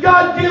direction.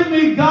 God, give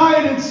me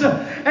guidance.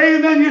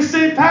 Amen. You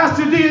say,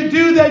 Pastor, do you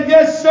do that?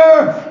 Yes,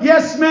 sir.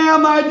 Yes,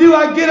 ma'am, I do.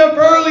 I get up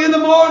early in the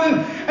morning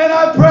and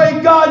I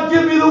pray, God,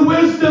 give me the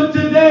wisdom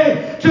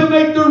today to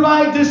make the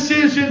right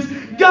decisions.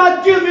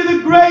 God, give me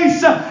the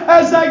grace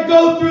as I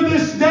go through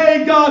this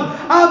day, God.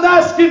 I'm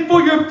asking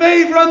for your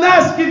favor. I'm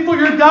asking for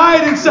your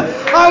guidance.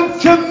 I'm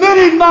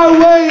committing my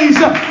ways.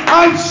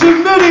 I'm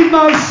submitting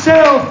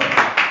myself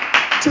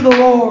to the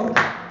Lord.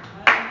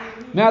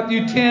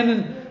 Matthew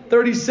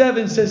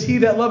 10:37 says, he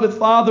that loveth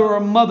father or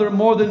mother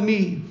more than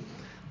me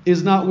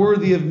is not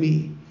worthy of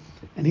me.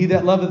 And he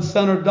that loveth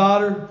son or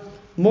daughter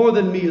more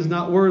than me is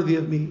not worthy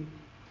of me.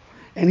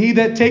 And he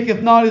that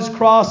taketh not his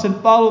cross and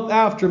followeth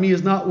after me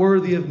is not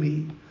worthy of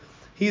me.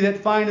 He that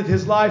findeth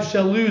his life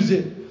shall lose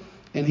it,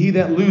 and he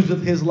that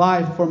loseth his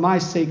life for my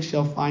sake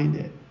shall find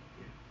it.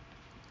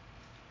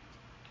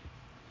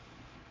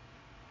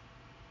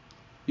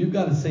 You've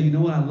got to say, you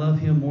know what? I love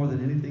Him more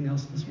than anything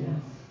else in this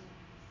world.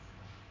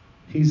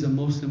 He's the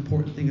most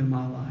important thing in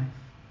my life.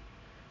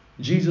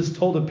 Jesus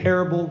told a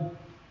parable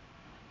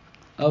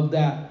of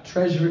that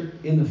treasure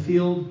in the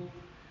field.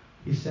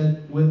 He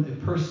said, when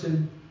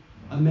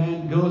a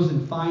man goes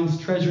and finds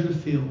treasure in the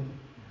field,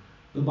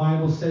 the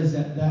Bible says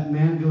that that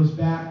man goes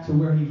back to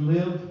where he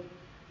lived.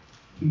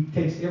 He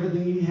takes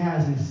everything he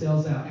has and he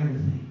sells out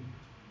everything.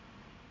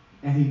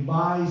 And he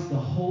buys the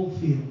whole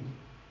field.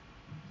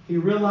 He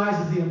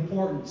realizes the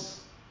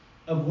importance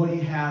of what he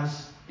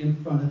has in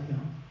front of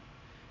him.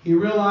 He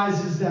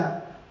realizes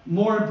that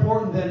more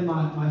important than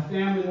my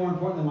family, more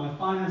important than my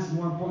finances,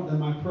 more important than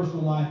my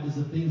personal life is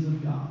the things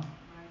of God.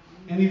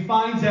 And he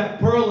finds that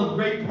pearl of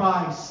great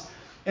price.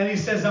 And he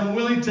says, I'm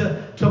willing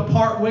to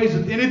part ways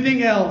with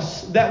anything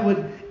else that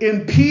would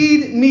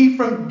impede me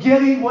from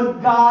getting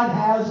what God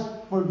has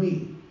for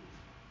me.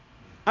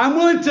 I'm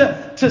willing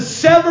to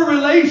sever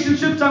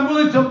relationships. I'm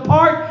willing to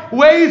part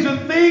ways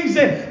with things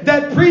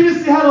that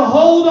previously had a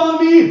hold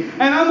on me.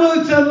 And I'm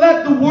willing to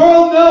let the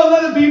world know,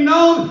 let it be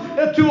known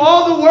to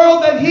all the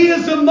world that He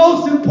is the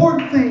most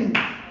important thing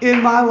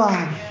in my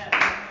life.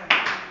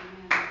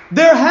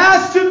 There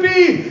has to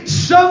be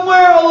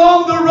somewhere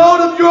along the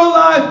road of your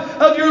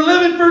life, of your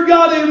living for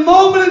God, a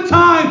moment in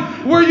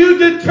time where you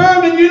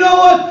determine, you know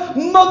what?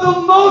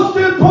 The most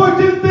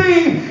important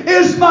thing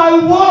is my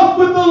walk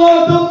with the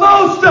Lord. The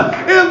most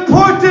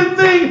important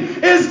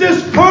thing is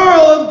this pearl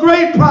of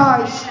great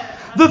price.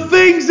 The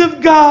things of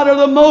God are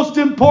the most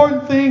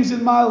important things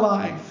in my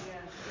life.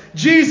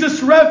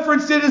 Jesus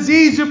referenced it as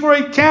easier for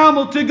a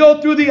camel to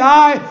go through the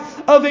eye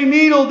of a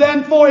needle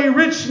than for a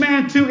rich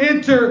man to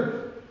enter.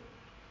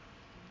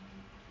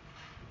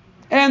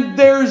 And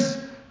there's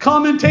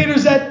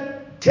commentators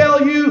that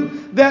tell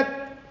you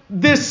that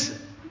this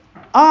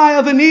eye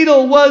of a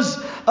needle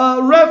was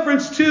a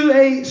reference to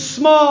a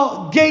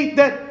small gate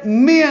that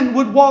men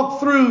would walk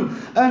through.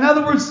 In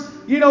other words,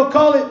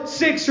 call it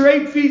 6 or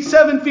 8 feet,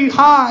 7 feet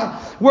high,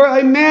 where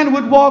a man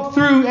would walk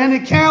through. And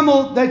a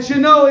camel that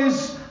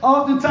is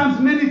oftentimes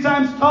many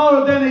times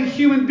taller than a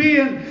human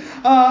being.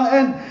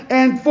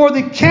 And for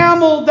the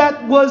camel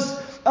that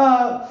was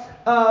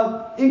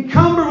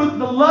encumbered with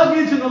the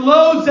luggage and the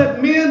loads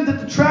that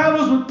the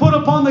travelers would put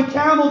upon the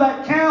camel,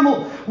 that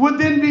camel would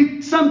then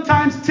be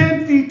sometimes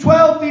 10 feet,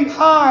 12 feet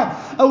high.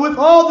 by with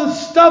all the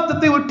stuff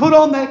that they would put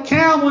on that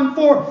camel. And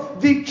for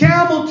the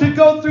camel to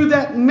go through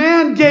that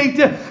man gate,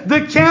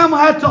 the camel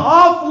had to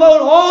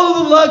offload all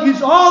of the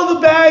luggage, all the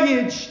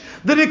baggage,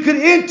 that it could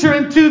enter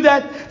into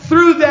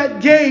through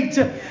that gate.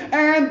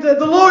 And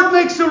the Lord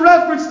makes a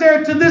reference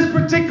there to this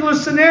particular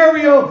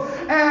scenario.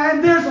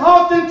 And there's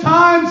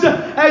oftentimes,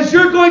 as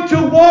you're going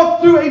to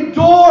walk through a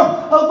door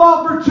of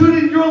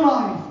opportunity in your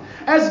life,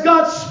 as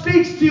God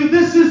speaks to you,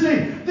 this is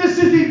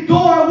a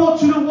door I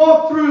want you to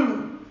walk through.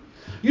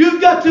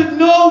 You've got to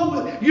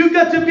know, you've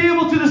got to be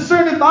able to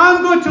discern, if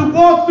I'm going to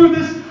walk through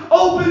this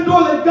open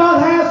door that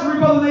God has for me,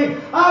 Brother Nate,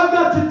 I've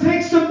got to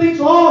take some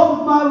things off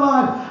of my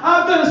life.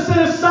 I've got to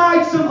set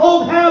aside some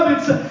old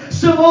habits,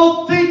 some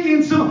old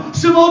thinking,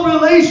 some old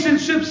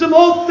relationships, some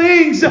old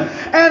things.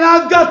 And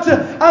I've got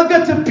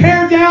to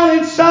pare down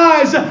in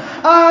size.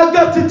 I've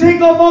got to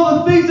take off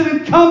all the things that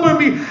encumber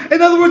me.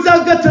 In other words,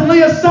 I've got to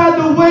lay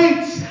aside the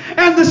weights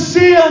and the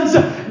sins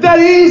that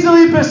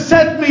easily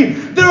beset me.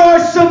 There are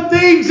some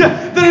things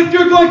that if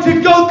you're going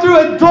to go through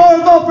a door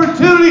of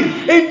opportunity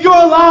in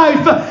your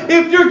life,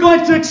 if you're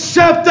going to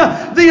accept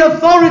the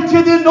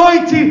authority, the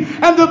anointing,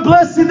 and the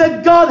blessing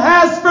that God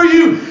has for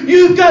you,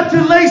 you've got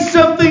to lay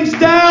some things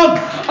down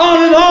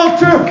on an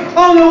altar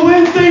on a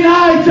Wednesday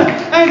night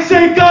and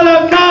say, God,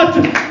 I'm not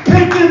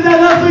picking that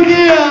up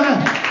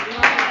again.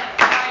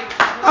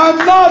 I'm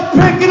not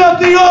picking up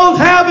the old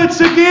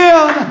habits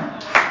again.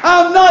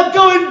 I'm not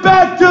going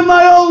back to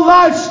my old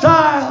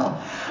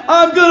lifestyle.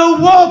 I'm going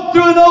to walk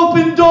through an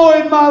open door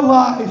in my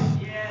life.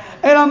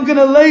 And I'm going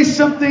to lay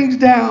some things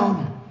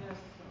down.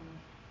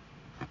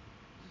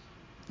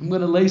 I'm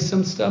going to lay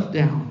some stuff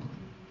down.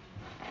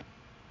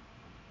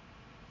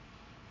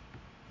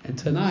 And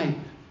tonight,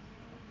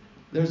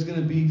 there's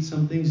going to be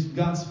some things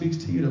God speaks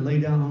to you to lay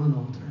down on an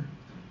altar.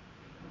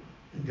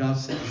 And God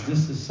says,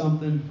 this is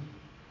something,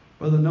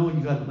 Brother Noah,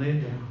 you got to lay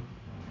it down.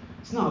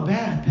 It's not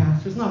bad,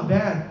 Pastor. It's not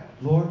bad,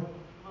 Lord.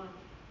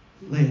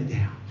 Lay it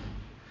down.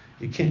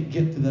 You can't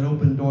get through that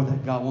open door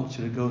that God wants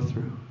you to go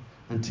through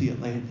until you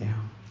lay it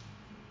down.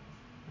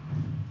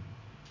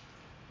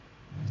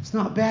 It's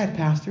not bad,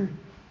 Pastor.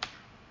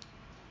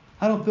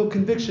 I don't feel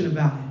conviction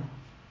about it.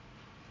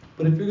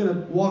 But if you're going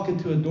to walk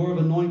into a door of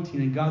anointing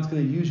and God's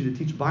going to use you to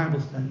teach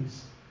Bible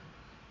studies,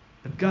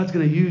 if God's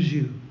going to use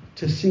you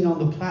to sing on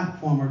the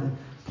platform or to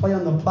play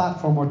on the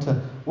platform or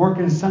to work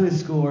in Sunday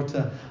school or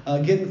to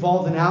get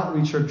involved in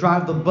outreach or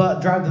drive the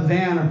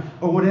van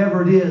or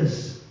whatever it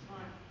is,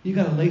 you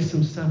got to lay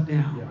some stuff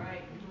down.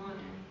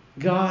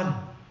 God,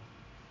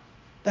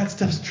 that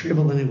stuff's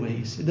trivial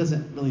anyways. It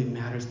doesn't really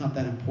matter. It's not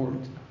that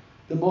important.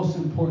 The most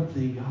important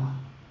thing, God,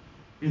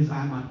 is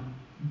am I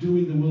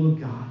doing the will of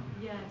God?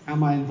 Yes.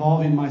 Am I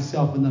involving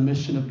myself in the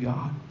mission of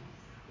God?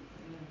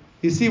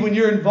 You see, when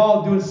you're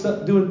involved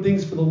doing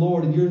things for the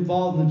Lord and you're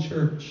involved in the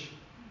church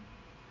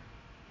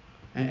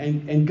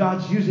and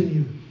God's using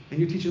you and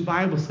you're teaching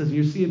Bible studies and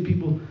you're seeing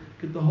people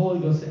get the Holy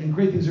Ghost and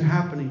great things are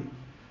happening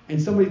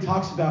and somebody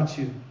talks about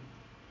you,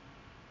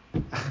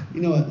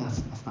 you know what?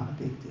 That's not a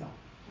big deal.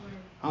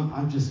 Right.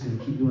 I'm just going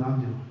to keep doing what I'm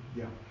doing.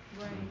 Yeah.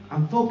 Right.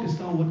 I'm focused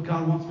on what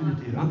God wants me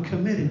to do. I'm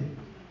committed.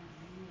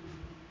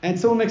 And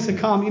someone makes a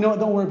comment, you know what?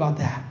 Don't worry about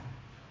that.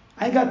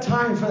 I ain't got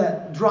time for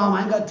that drama.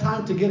 I ain't got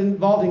time to get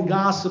involved in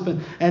gossip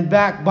and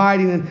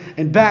backbiting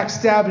and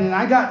backstabbing. And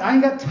I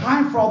ain't got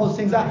time for all those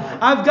things.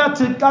 I've got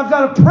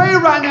to pray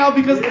right now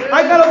because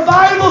I got a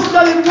Bible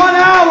study in 1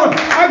 hour.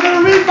 I got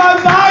to read my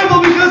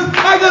Bible because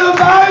I got a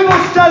Bible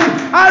study.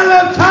 I don't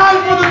have time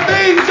for the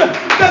things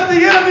that the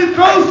enemy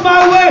throws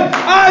my way.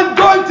 I'm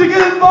going to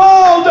get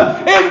involved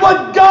in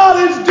what God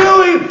is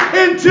doing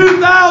in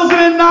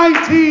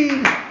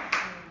 2019.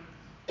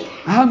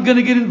 I'm going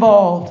to get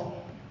involved.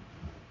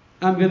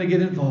 I'm going to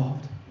get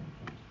involved.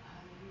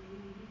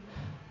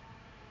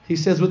 He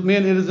says, with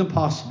men it is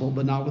impossible,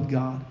 but not with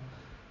God.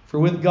 For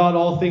with God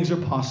all things are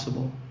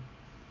possible.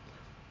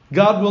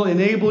 God will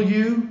enable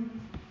you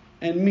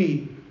and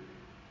me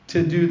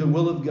to do the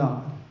will of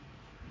God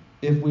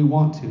if we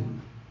want to.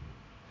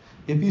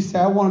 If you say,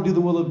 I want to do the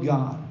will of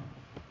God,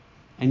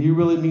 and you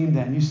really mean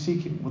that, and you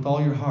seek Him with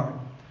all your heart,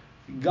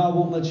 God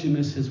won't let you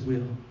miss His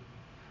will.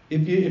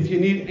 If you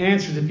need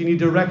answers, if you need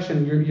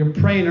direction, you're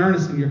praying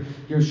earnestly,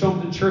 you're showing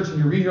up to church and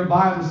you're reading your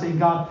Bible and saying,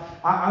 God,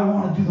 I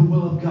want to do the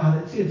will of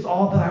God. It's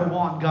all that I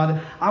want,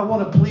 God. I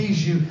want to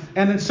please you.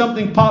 And then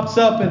something pops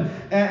up and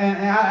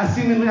I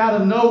seemingly out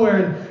of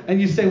nowhere and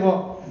you say,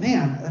 well,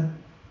 man,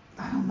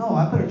 I don't know.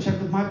 I better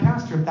check with my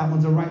pastor if that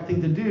one's the right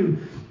thing to do.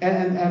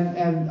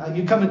 And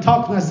you come and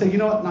talk to me and I say, you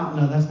know what?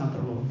 No, that's not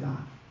the will of God.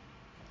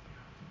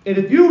 And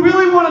if you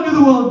really want to do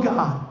the will of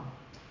God,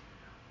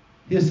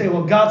 you say,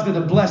 well, God's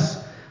going to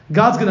bless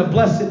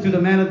it through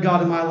the man of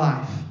God in my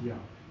life. Yeah.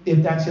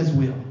 If that's His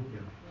will. Yeah.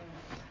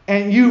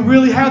 And you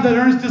really have that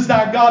earnest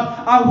desire,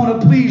 God, I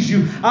want to please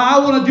you. I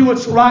want to do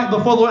what's right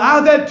before the Lord.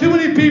 I've had too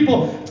many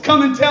people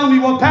come and tell me,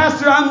 well,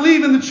 Pastor, I'm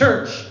leaving the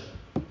church.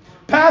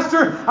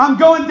 Pastor, I'm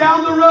going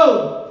down the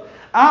road.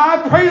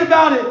 I prayed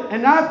about it,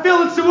 and I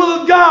feel it's the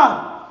will of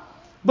God.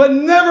 But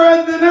never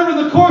in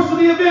the course of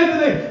the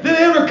event did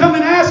they ever come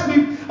and ask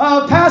me,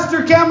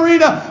 Pastor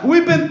Camarena,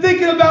 we've been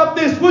thinking about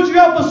this. Would you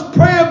help us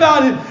pray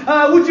about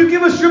it? Would you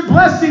give us your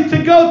blessing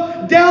to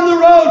go down the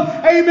road?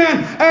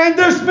 Amen. And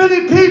there's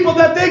many people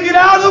that they get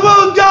out of the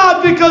will of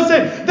God because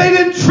they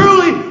didn't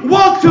truly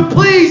want to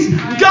please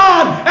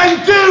God and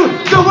do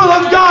the will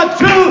of God.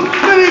 Too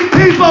many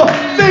people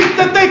think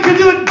that they can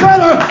do it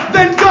better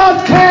than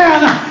God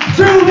can.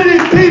 Too many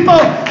people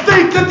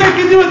think that they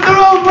can do it their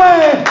own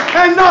way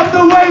and not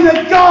the way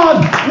that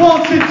God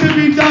wants it to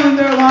be done in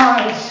their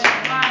lives.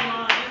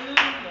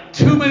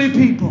 Too many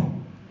people.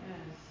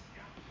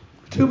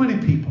 Too many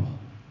people.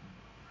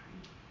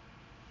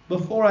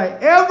 Before I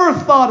ever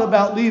thought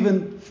about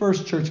leaving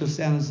First Church of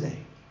San Jose,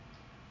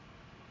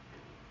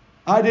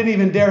 I didn't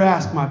even dare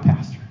ask my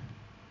pastor.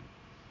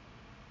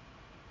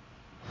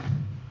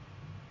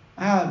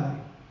 I have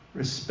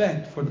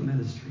respect for the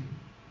ministry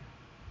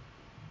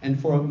and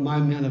for my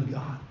men of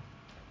God.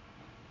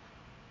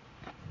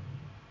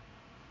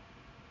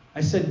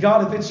 I said,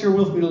 God, if it's your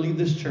will for me to leave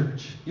this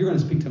church, you're going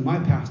to speak to my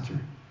pastor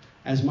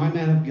as my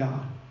man of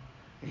God.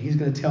 And he's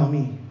going to tell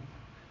me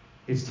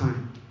it's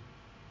time.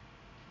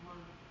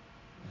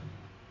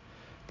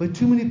 But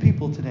too many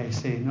people today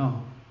say,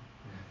 no,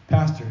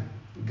 Pastor,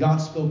 God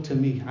spoke to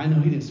me. I know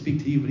he didn't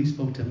speak to you, but he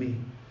spoke to me.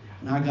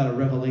 And I got a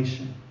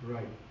revelation.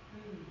 Right.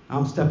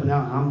 I'm stepping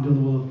out and I'm doing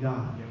the will of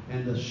God. Yeah.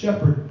 And the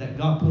shepherd that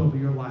God put over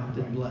your life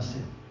didn't bless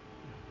it.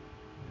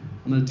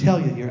 I'm going to tell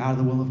you, you're out of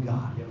the will of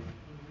God. Yeah.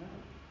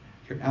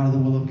 You're out of the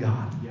will of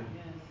God. Yeah.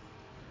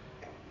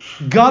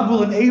 God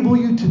will enable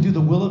you to do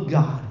the will of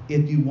God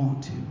if you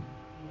want to.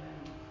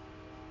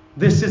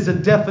 This is a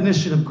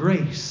definition of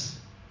grace.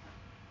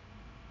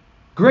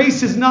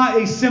 Grace is not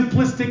a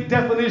simplistic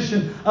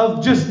definition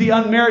of just the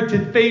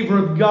unmerited favor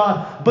of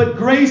God, but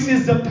grace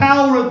is the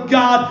power of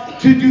God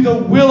to do the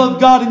will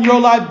of God in your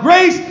life.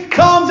 Grace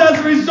comes as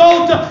a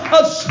result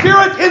of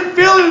spirit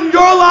infilling in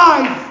your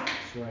life.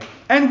 Right.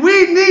 And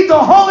we need the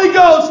Holy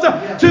Ghost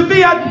to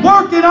be at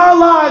work in our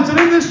lives and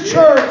in this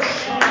church.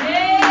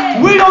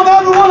 We don't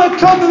ever want to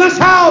come to this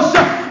house.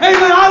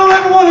 Amen. I don't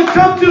ever want to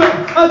come to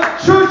a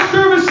church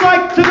service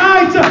like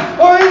tonight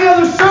or any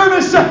other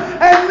service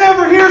and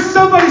never hear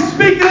somebody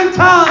speaking in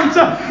tongues.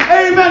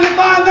 Amen. If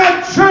I'm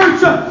at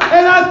church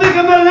and I think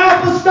I'm at an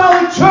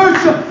apostolic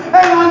church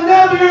and I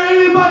never hear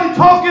anybody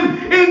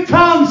talking in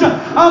tongues,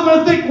 I'm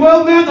going to think,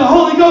 well, man, the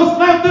Holy Ghost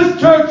left this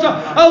church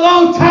a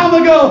long time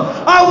ago.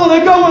 I want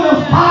to go where the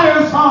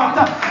fire's hot.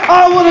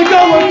 I want to go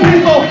where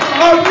people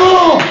are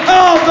full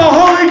of the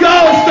Holy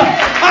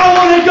Ghost. I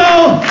want to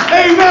go,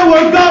 amen,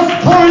 where God's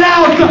pouring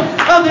out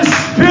of the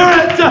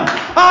Spirit.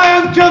 I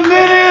am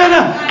committed,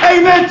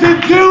 amen,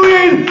 to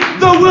doing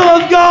the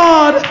will of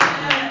God.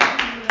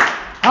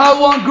 I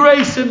want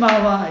grace in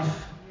my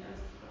life.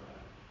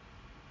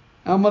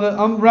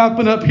 I'm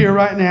wrapping up here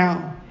right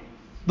now.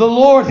 The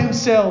Lord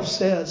himself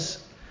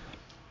says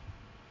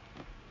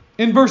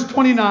in verse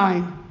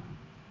 29,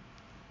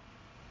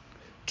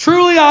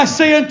 truly I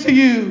say unto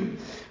you,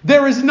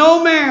 there is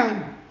no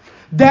man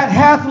that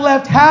hath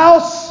left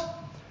house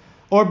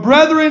or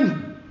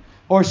brethren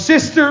or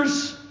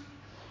sisters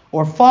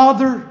or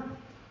father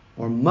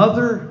or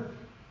mother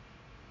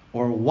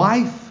or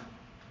wife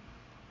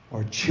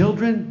or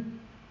children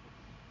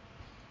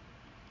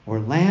or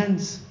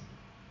lands.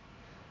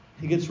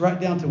 He gets right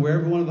down to where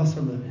every one of us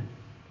are living.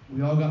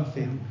 We all got a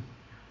family.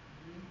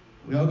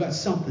 We all got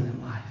something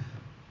in life.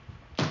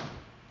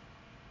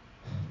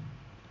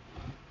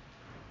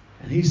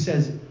 And he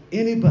says,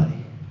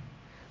 anybody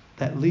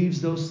that leaves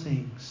those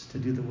things to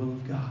do the will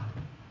of God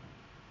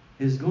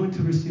is going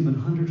to receive a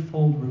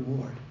 100-fold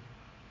reward.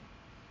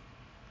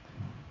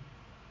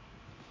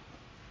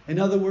 In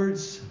other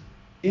words,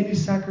 any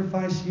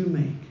sacrifice you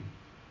make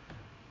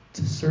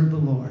to serve the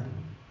Lord,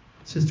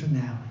 Sister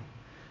Natalie,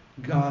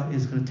 God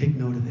is going to take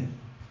note of it.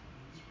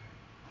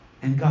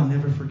 And God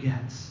never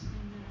forgets.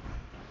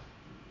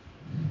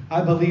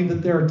 I believe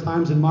that there are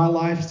times in my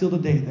life still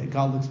today that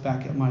God looks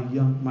back at my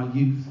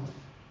youth.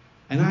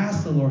 And I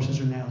ask the Lord,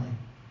 Sister Natalie,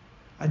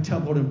 I tell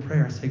the Lord in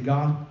prayer, I say,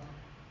 God,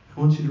 I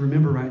want you to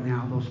remember right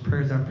now those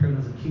prayers I prayed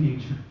as a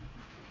teenager.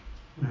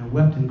 When I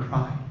wept and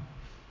cried.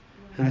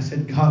 And I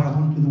said, God, I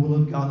want to do the will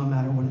of God no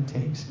matter what it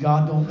takes.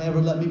 God, don't ever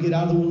let me get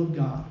out of the will of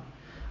God.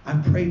 I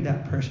prayed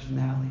that prayer, Sister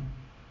Natalie.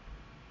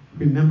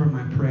 Remember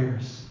my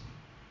prayers.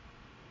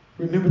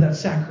 Remember that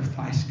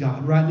sacrifice,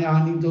 God. Right now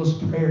I need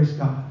those prayers,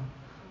 God.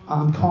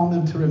 I'm calling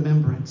them to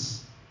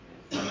remembrance.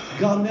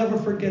 God never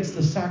forgets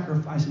the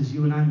sacrifices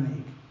you and I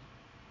make.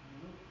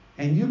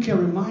 And you can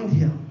remind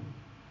him.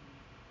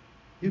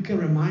 You can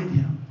remind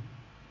him.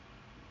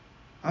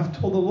 I've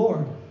told the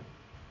Lord.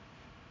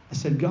 I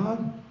said,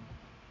 God,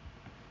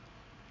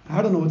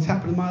 I don't know what's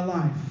happened in my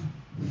life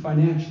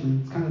financially.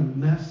 It's kind of a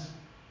mess.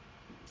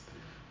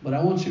 But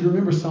I want you to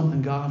remember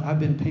something, God. I've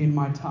been paying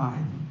my tithe.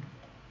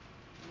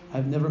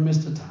 I've never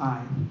missed a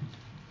tithe.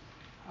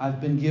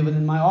 I've been giving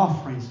in my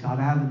offerings, God.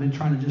 I haven't been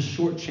trying to just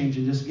shortchange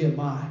and just get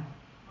by.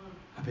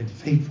 I've been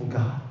faithful,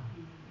 God.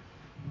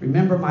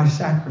 Remember my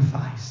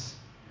sacrifice.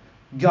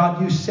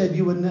 God, you said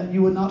you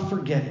would not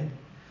forget it.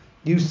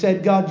 You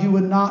said, God, you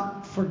would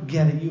not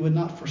forget it. You would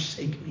not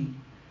forsake me.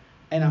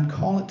 And I'm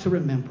calling it to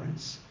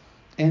remembrance.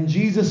 And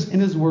Jesus in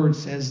his word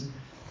says,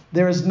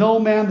 there is no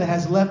man that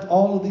has left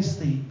all of these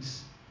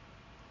things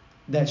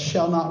that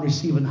shall not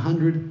receive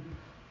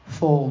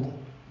 100-fold.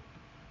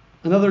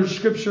 Another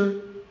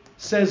scripture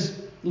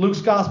says,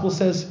 Luke's gospel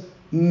says,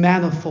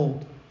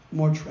 manifold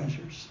more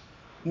treasures.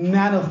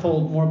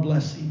 Manifold more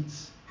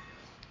blessings.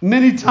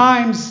 Many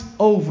times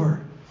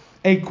over.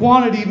 A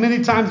quantity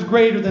many times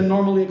greater than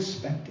normally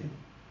expected.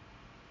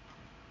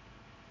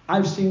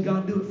 I've seen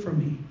God do it for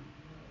me.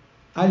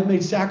 I've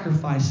made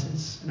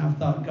sacrifices, and I've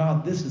thought,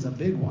 God, this is a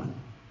big one.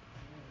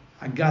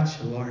 I got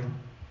you, Lord.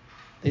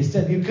 They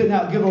said you couldn't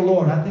outgive the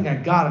Lord. I think I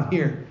got him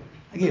here.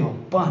 I gave a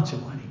bunch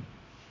of money.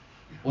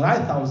 What I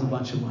thought was a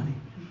bunch of money.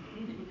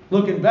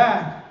 Looking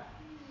back,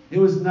 it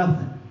was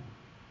nothing.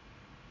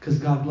 Because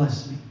God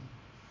blessed me.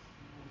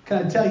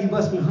 Can I tell you, He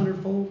blessed me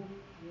 100-fold?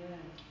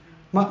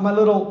 My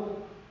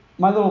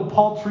little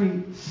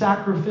paltry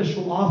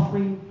sacrificial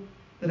offering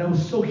that I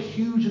was so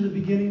huge in the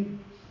beginning.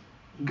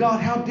 God,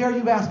 how dare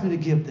you ask me to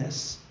give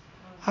this?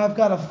 I've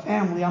got a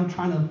family I'm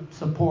trying to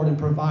support and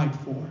provide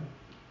for.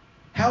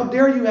 How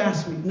dare you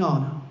ask me?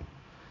 No.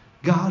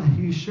 God,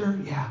 are you sure?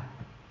 Yeah.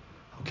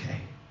 Okay.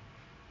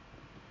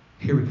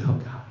 Here we go,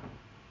 God.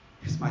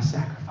 Here's my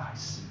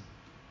sacrifice.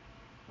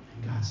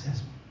 And God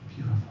says,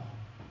 beautiful.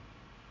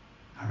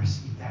 I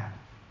received that.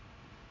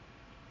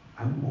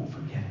 I won't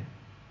forget it.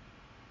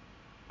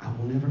 I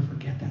will never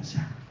forget that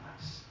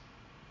sacrifice.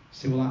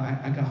 Say, well,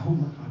 I got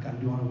homework I got to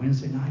do on a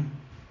Wednesday night,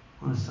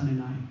 on a Sunday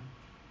night.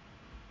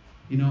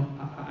 You know,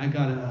 I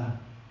got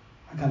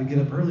to get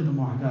up early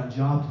tomorrow. I got a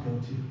job to go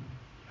to.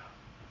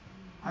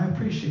 I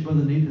appreciate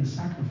Brother Nathan's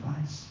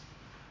sacrifice.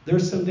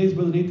 There's some days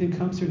Brother Nathan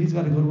comes here and he's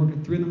got to go to work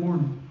at 3 in the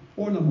morning,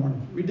 4 in the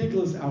morning.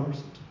 Ridiculous hours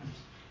sometimes.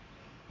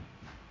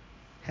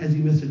 Has he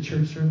missed a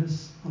church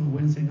service on a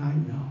Wednesday night?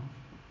 No.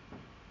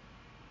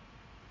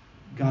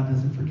 God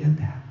doesn't forget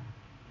that.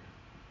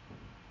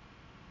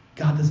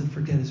 God doesn't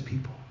forget His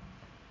people.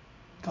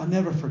 God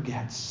never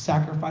forgets.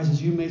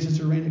 Sacrifices you made,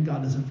 Sister Raina,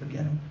 God doesn't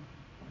forget them.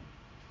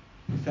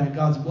 In fact,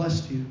 God's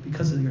blessed you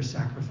because of your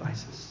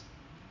sacrifices.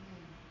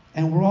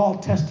 And we're all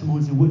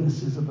testimonies and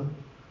witnesses of the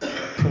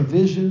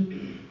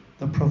provision,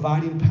 the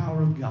providing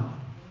power of God.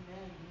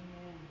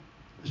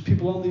 There's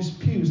people on these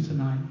pews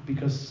tonight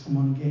because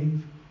someone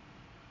gave.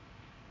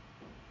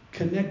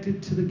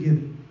 Connected to the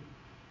giving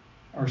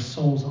are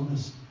souls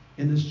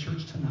in this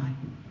church tonight.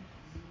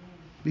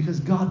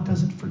 Because God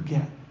doesn't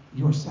forget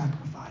your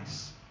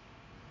sacrifice.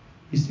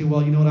 You say,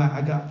 well, you know what?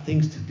 I got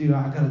things to do.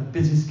 I got a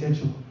busy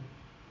schedule.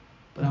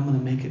 But I'm going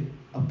to make it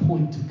a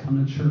point to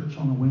come to church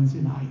on a Wednesday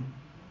night.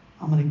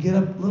 I'm going to get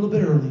up a little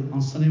bit early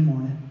on Sunday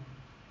morning.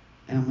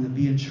 And I'm going to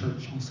be in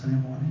church on Sunday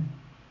morning.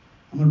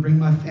 I'm going to bring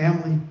my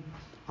family.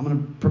 I'm going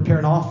to prepare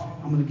an offering.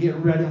 I'm going to get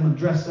ready. I'm going to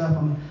dress up.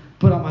 I'm going to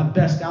put on my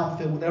best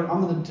outfit, whatever.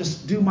 I'm going to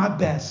just do my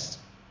best.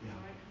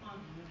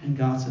 And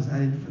God says, I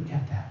didn't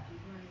forget that.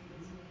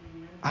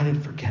 I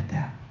didn't forget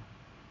that.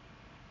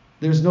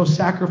 There's no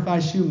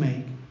sacrifice you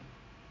make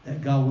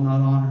that God will not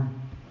honor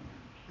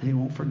and He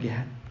won't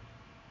forget.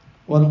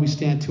 Why don't we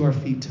stand to our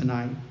feet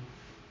tonight?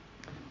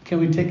 Can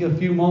we take a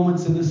few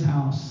moments in this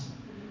house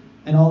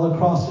and all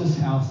across this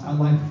house? I'd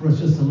like for us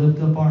just to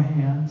lift up our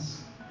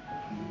hands.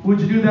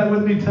 Would you do that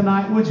with me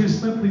tonight? Would you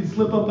simply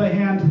slip up a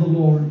hand to the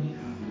Lord?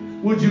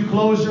 Would you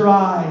close your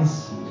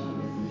eyes?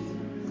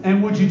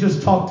 And would you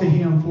just talk to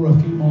Him for a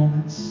few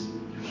moments?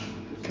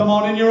 Come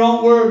on, in your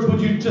own words,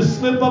 would you just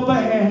slip up a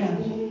hand?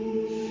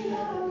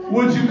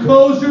 Would you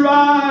close your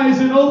eyes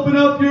and open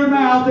up your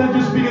mouth and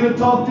just begin to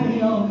talk to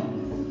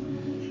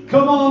Him?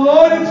 Come on,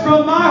 Lord, it's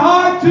from my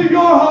heart to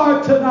your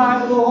heart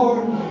tonight,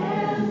 Lord.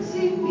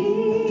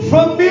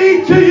 From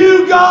me to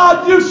you,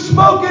 God, you've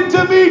spoken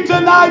to me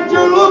tonight.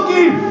 You're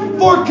looking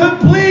for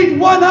complete,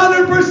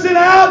 100%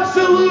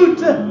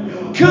 absolute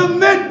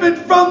commitment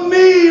from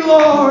me,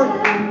 Lord.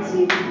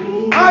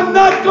 I'm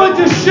not going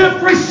to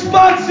shift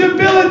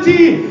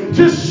responsibility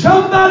to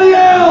somebody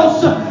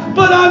else,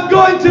 but I'm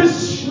going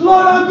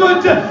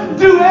to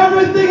do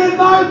everything in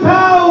my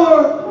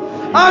power.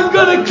 I'm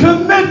going to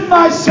commit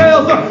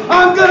myself.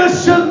 I'm going to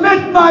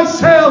submit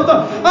myself.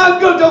 I'm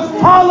going to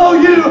follow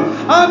you.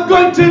 I'm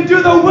going to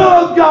do the will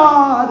of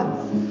God.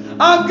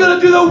 I'm going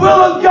to do the will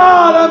of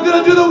God. I'm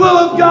going to do the will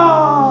of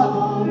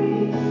God.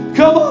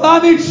 Come on, I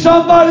need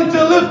somebody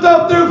to lift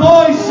up their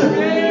voice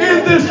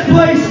in this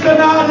place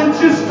tonight and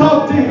just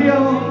talk to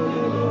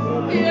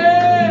Him.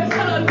 Yes,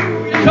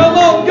 hallelujah. Come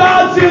on,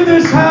 God's in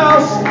this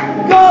house.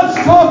 God's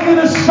talking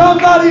to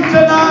somebody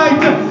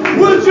tonight.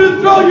 Would you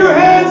throw your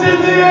hands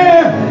in the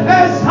air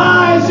as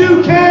high as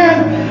you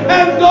can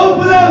and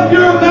open up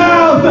your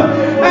mouth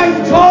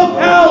and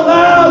talk out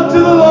loud to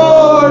the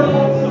Lord?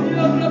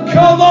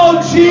 Come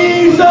on,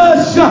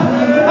 Jesus.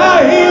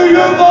 I hear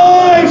your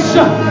voice.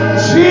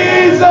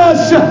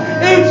 Jesus,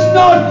 it's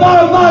not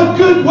by my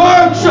good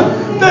works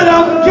that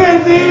I'm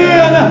getting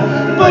in,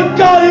 but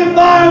God, if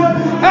I'm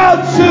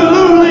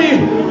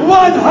absolutely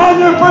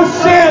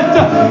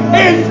 100%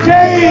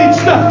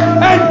 engaged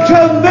and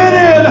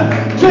committed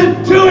to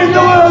doing the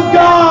will of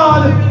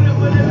God,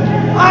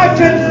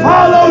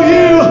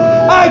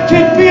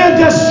 can be a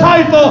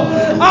disciple.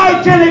 I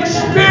can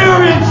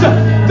experience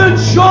the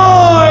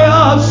joy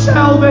of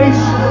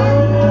salvation.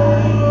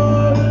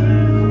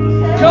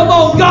 Come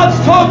on, God's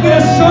talking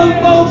to some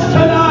folks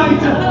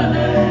tonight.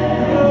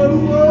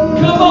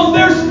 Come on,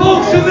 there's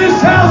folks in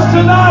this house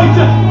tonight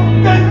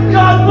that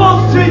God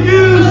wants to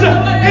use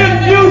in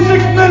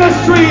music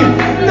ministry,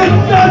 that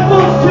God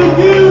wants to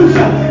use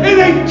in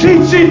a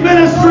teaching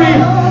ministry,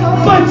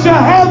 but you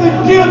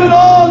haven't given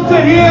all to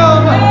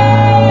Him.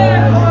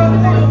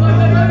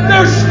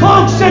 There's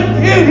folks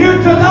in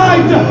here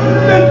tonight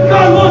that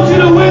God wants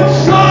you to win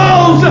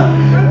souls,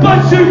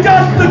 but you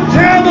got the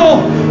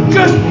camel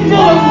just full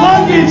of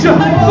luggage,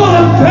 full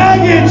of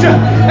baggage,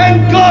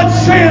 and God's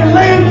saying,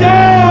 lay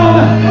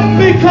down,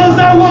 because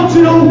I want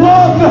you to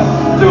walk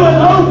through an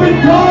open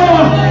door,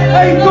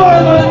 a door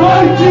of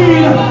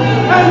anointing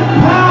and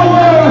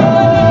power.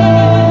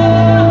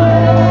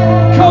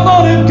 Come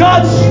on, if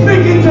God's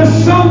speaking to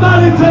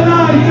somebody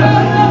tonight,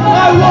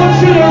 I want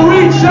you to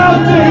reach out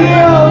to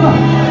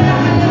Him.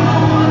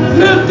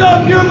 Lift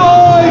up your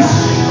voice.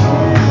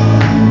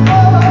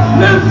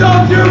 Lift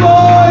up your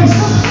voice.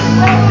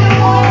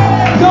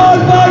 God,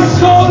 my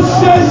soul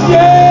says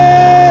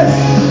yes.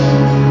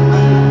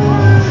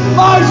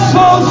 My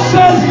soul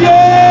says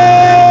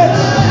yes.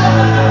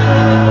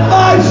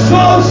 My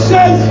soul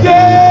says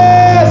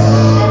yes.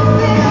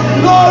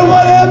 Lord,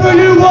 whatever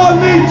you want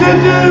me to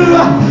do,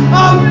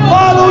 I'm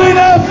following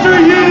after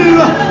you.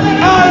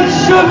 I'm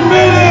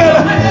submitted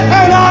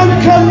and I'm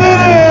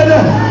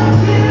committed.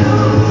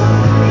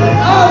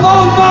 I'm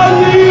on my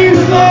knees,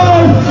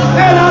 Lord,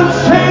 and I'm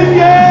saying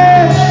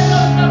yes.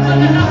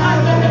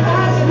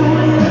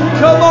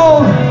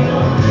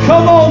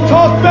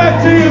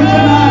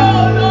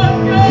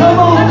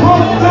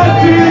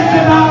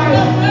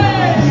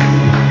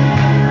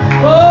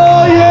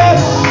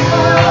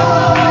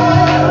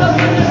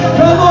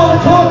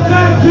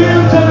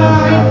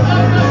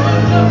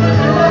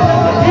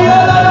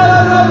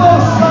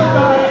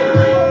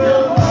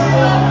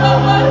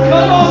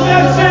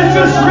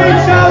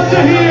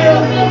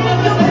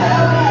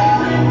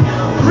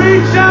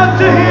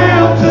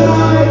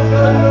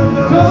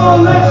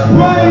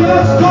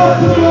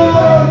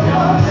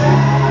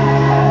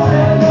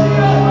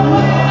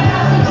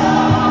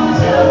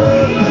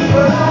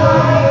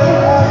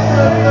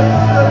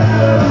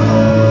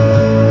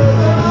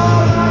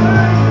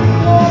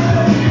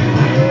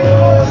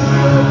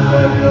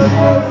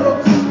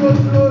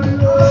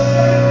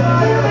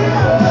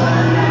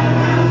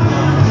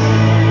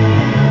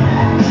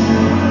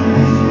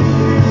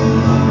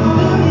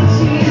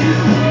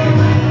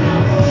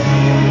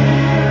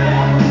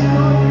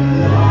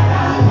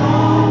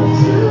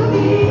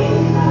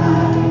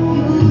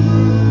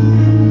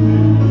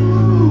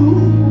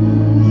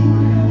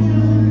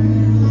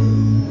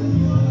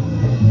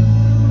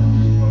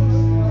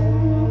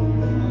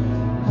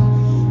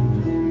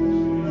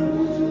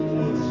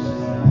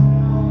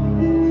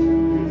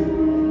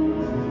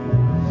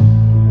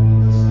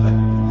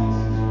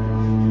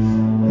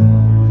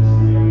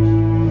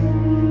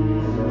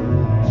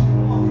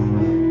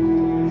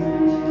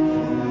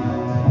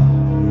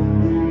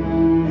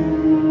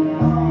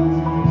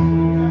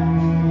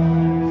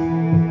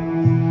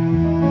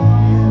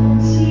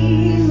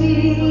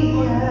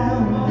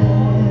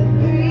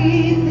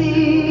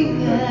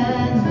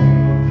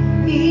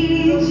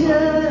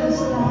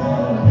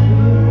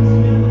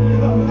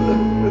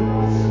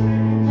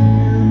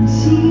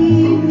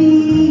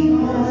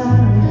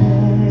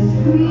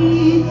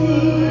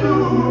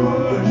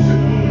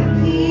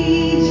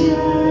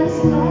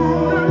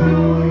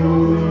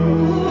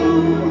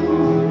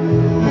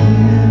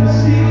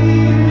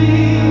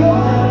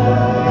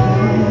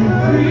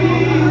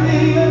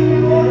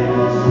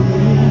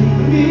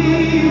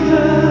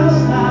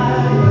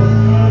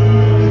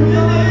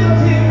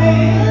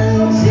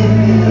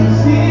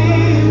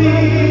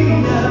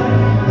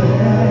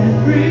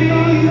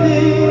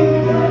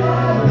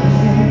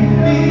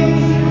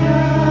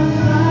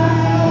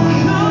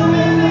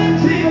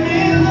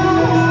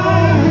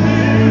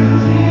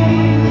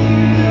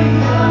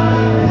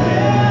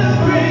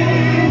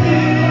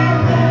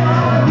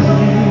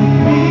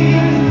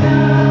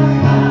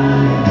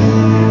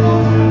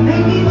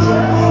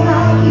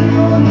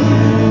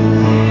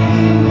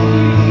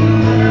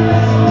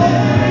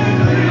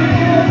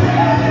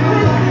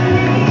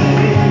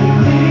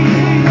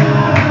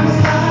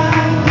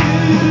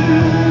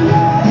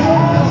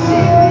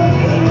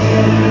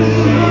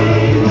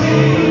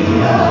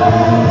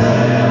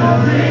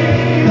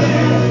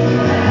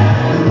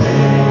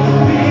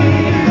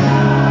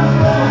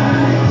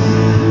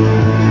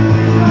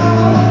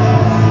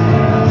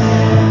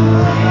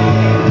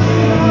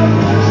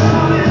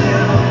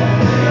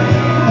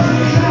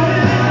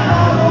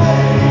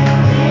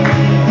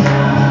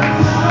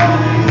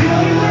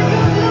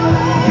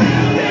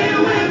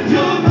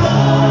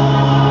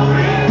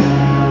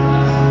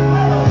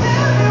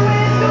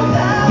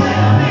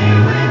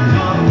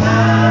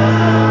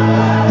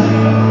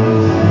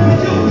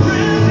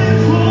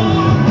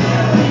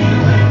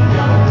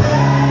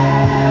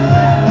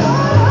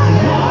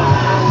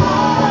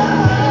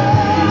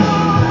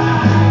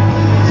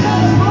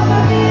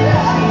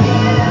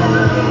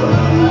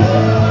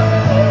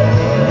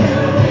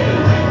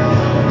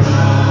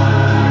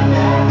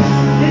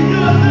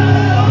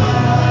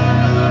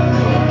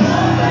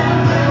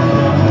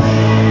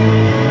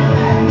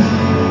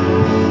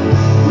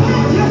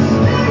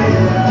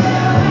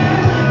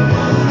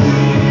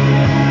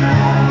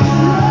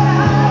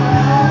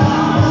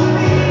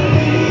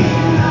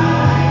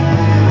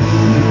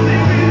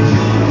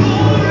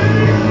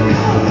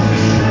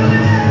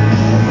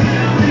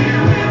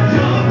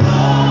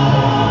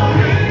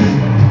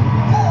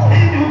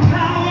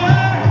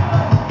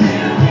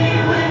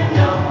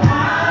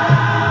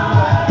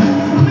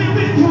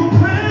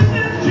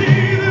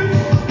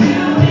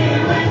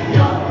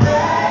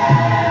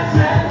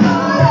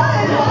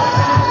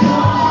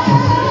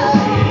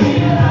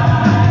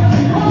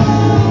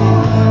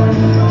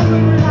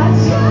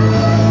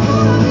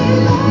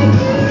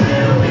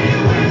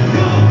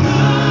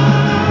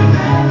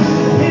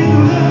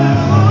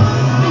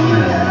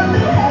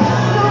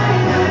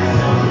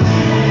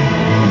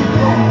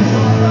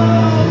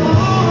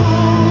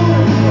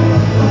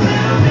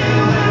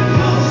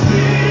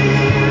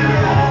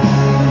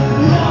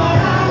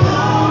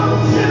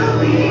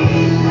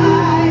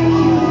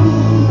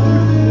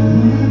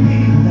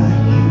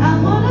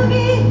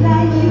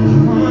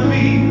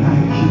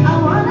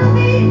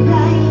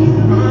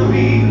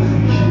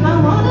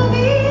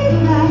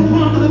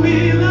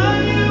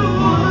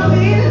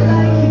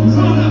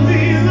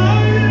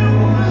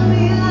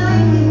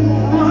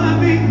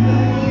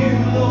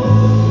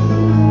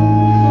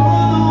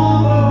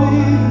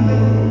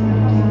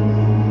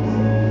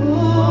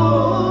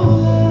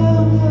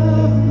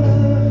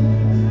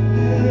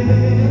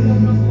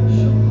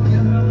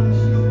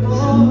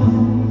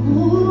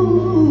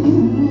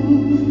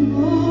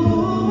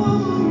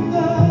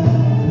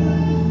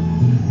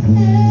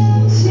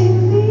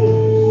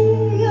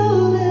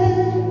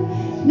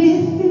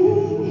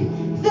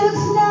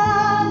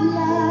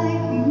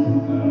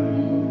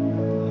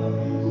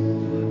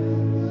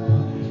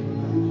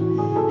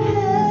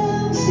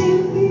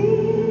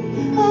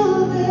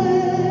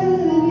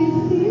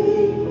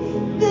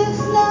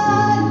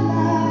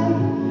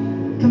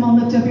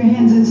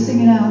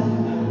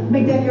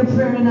 that your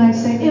prayer tonight?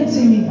 Say,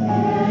 empty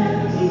me.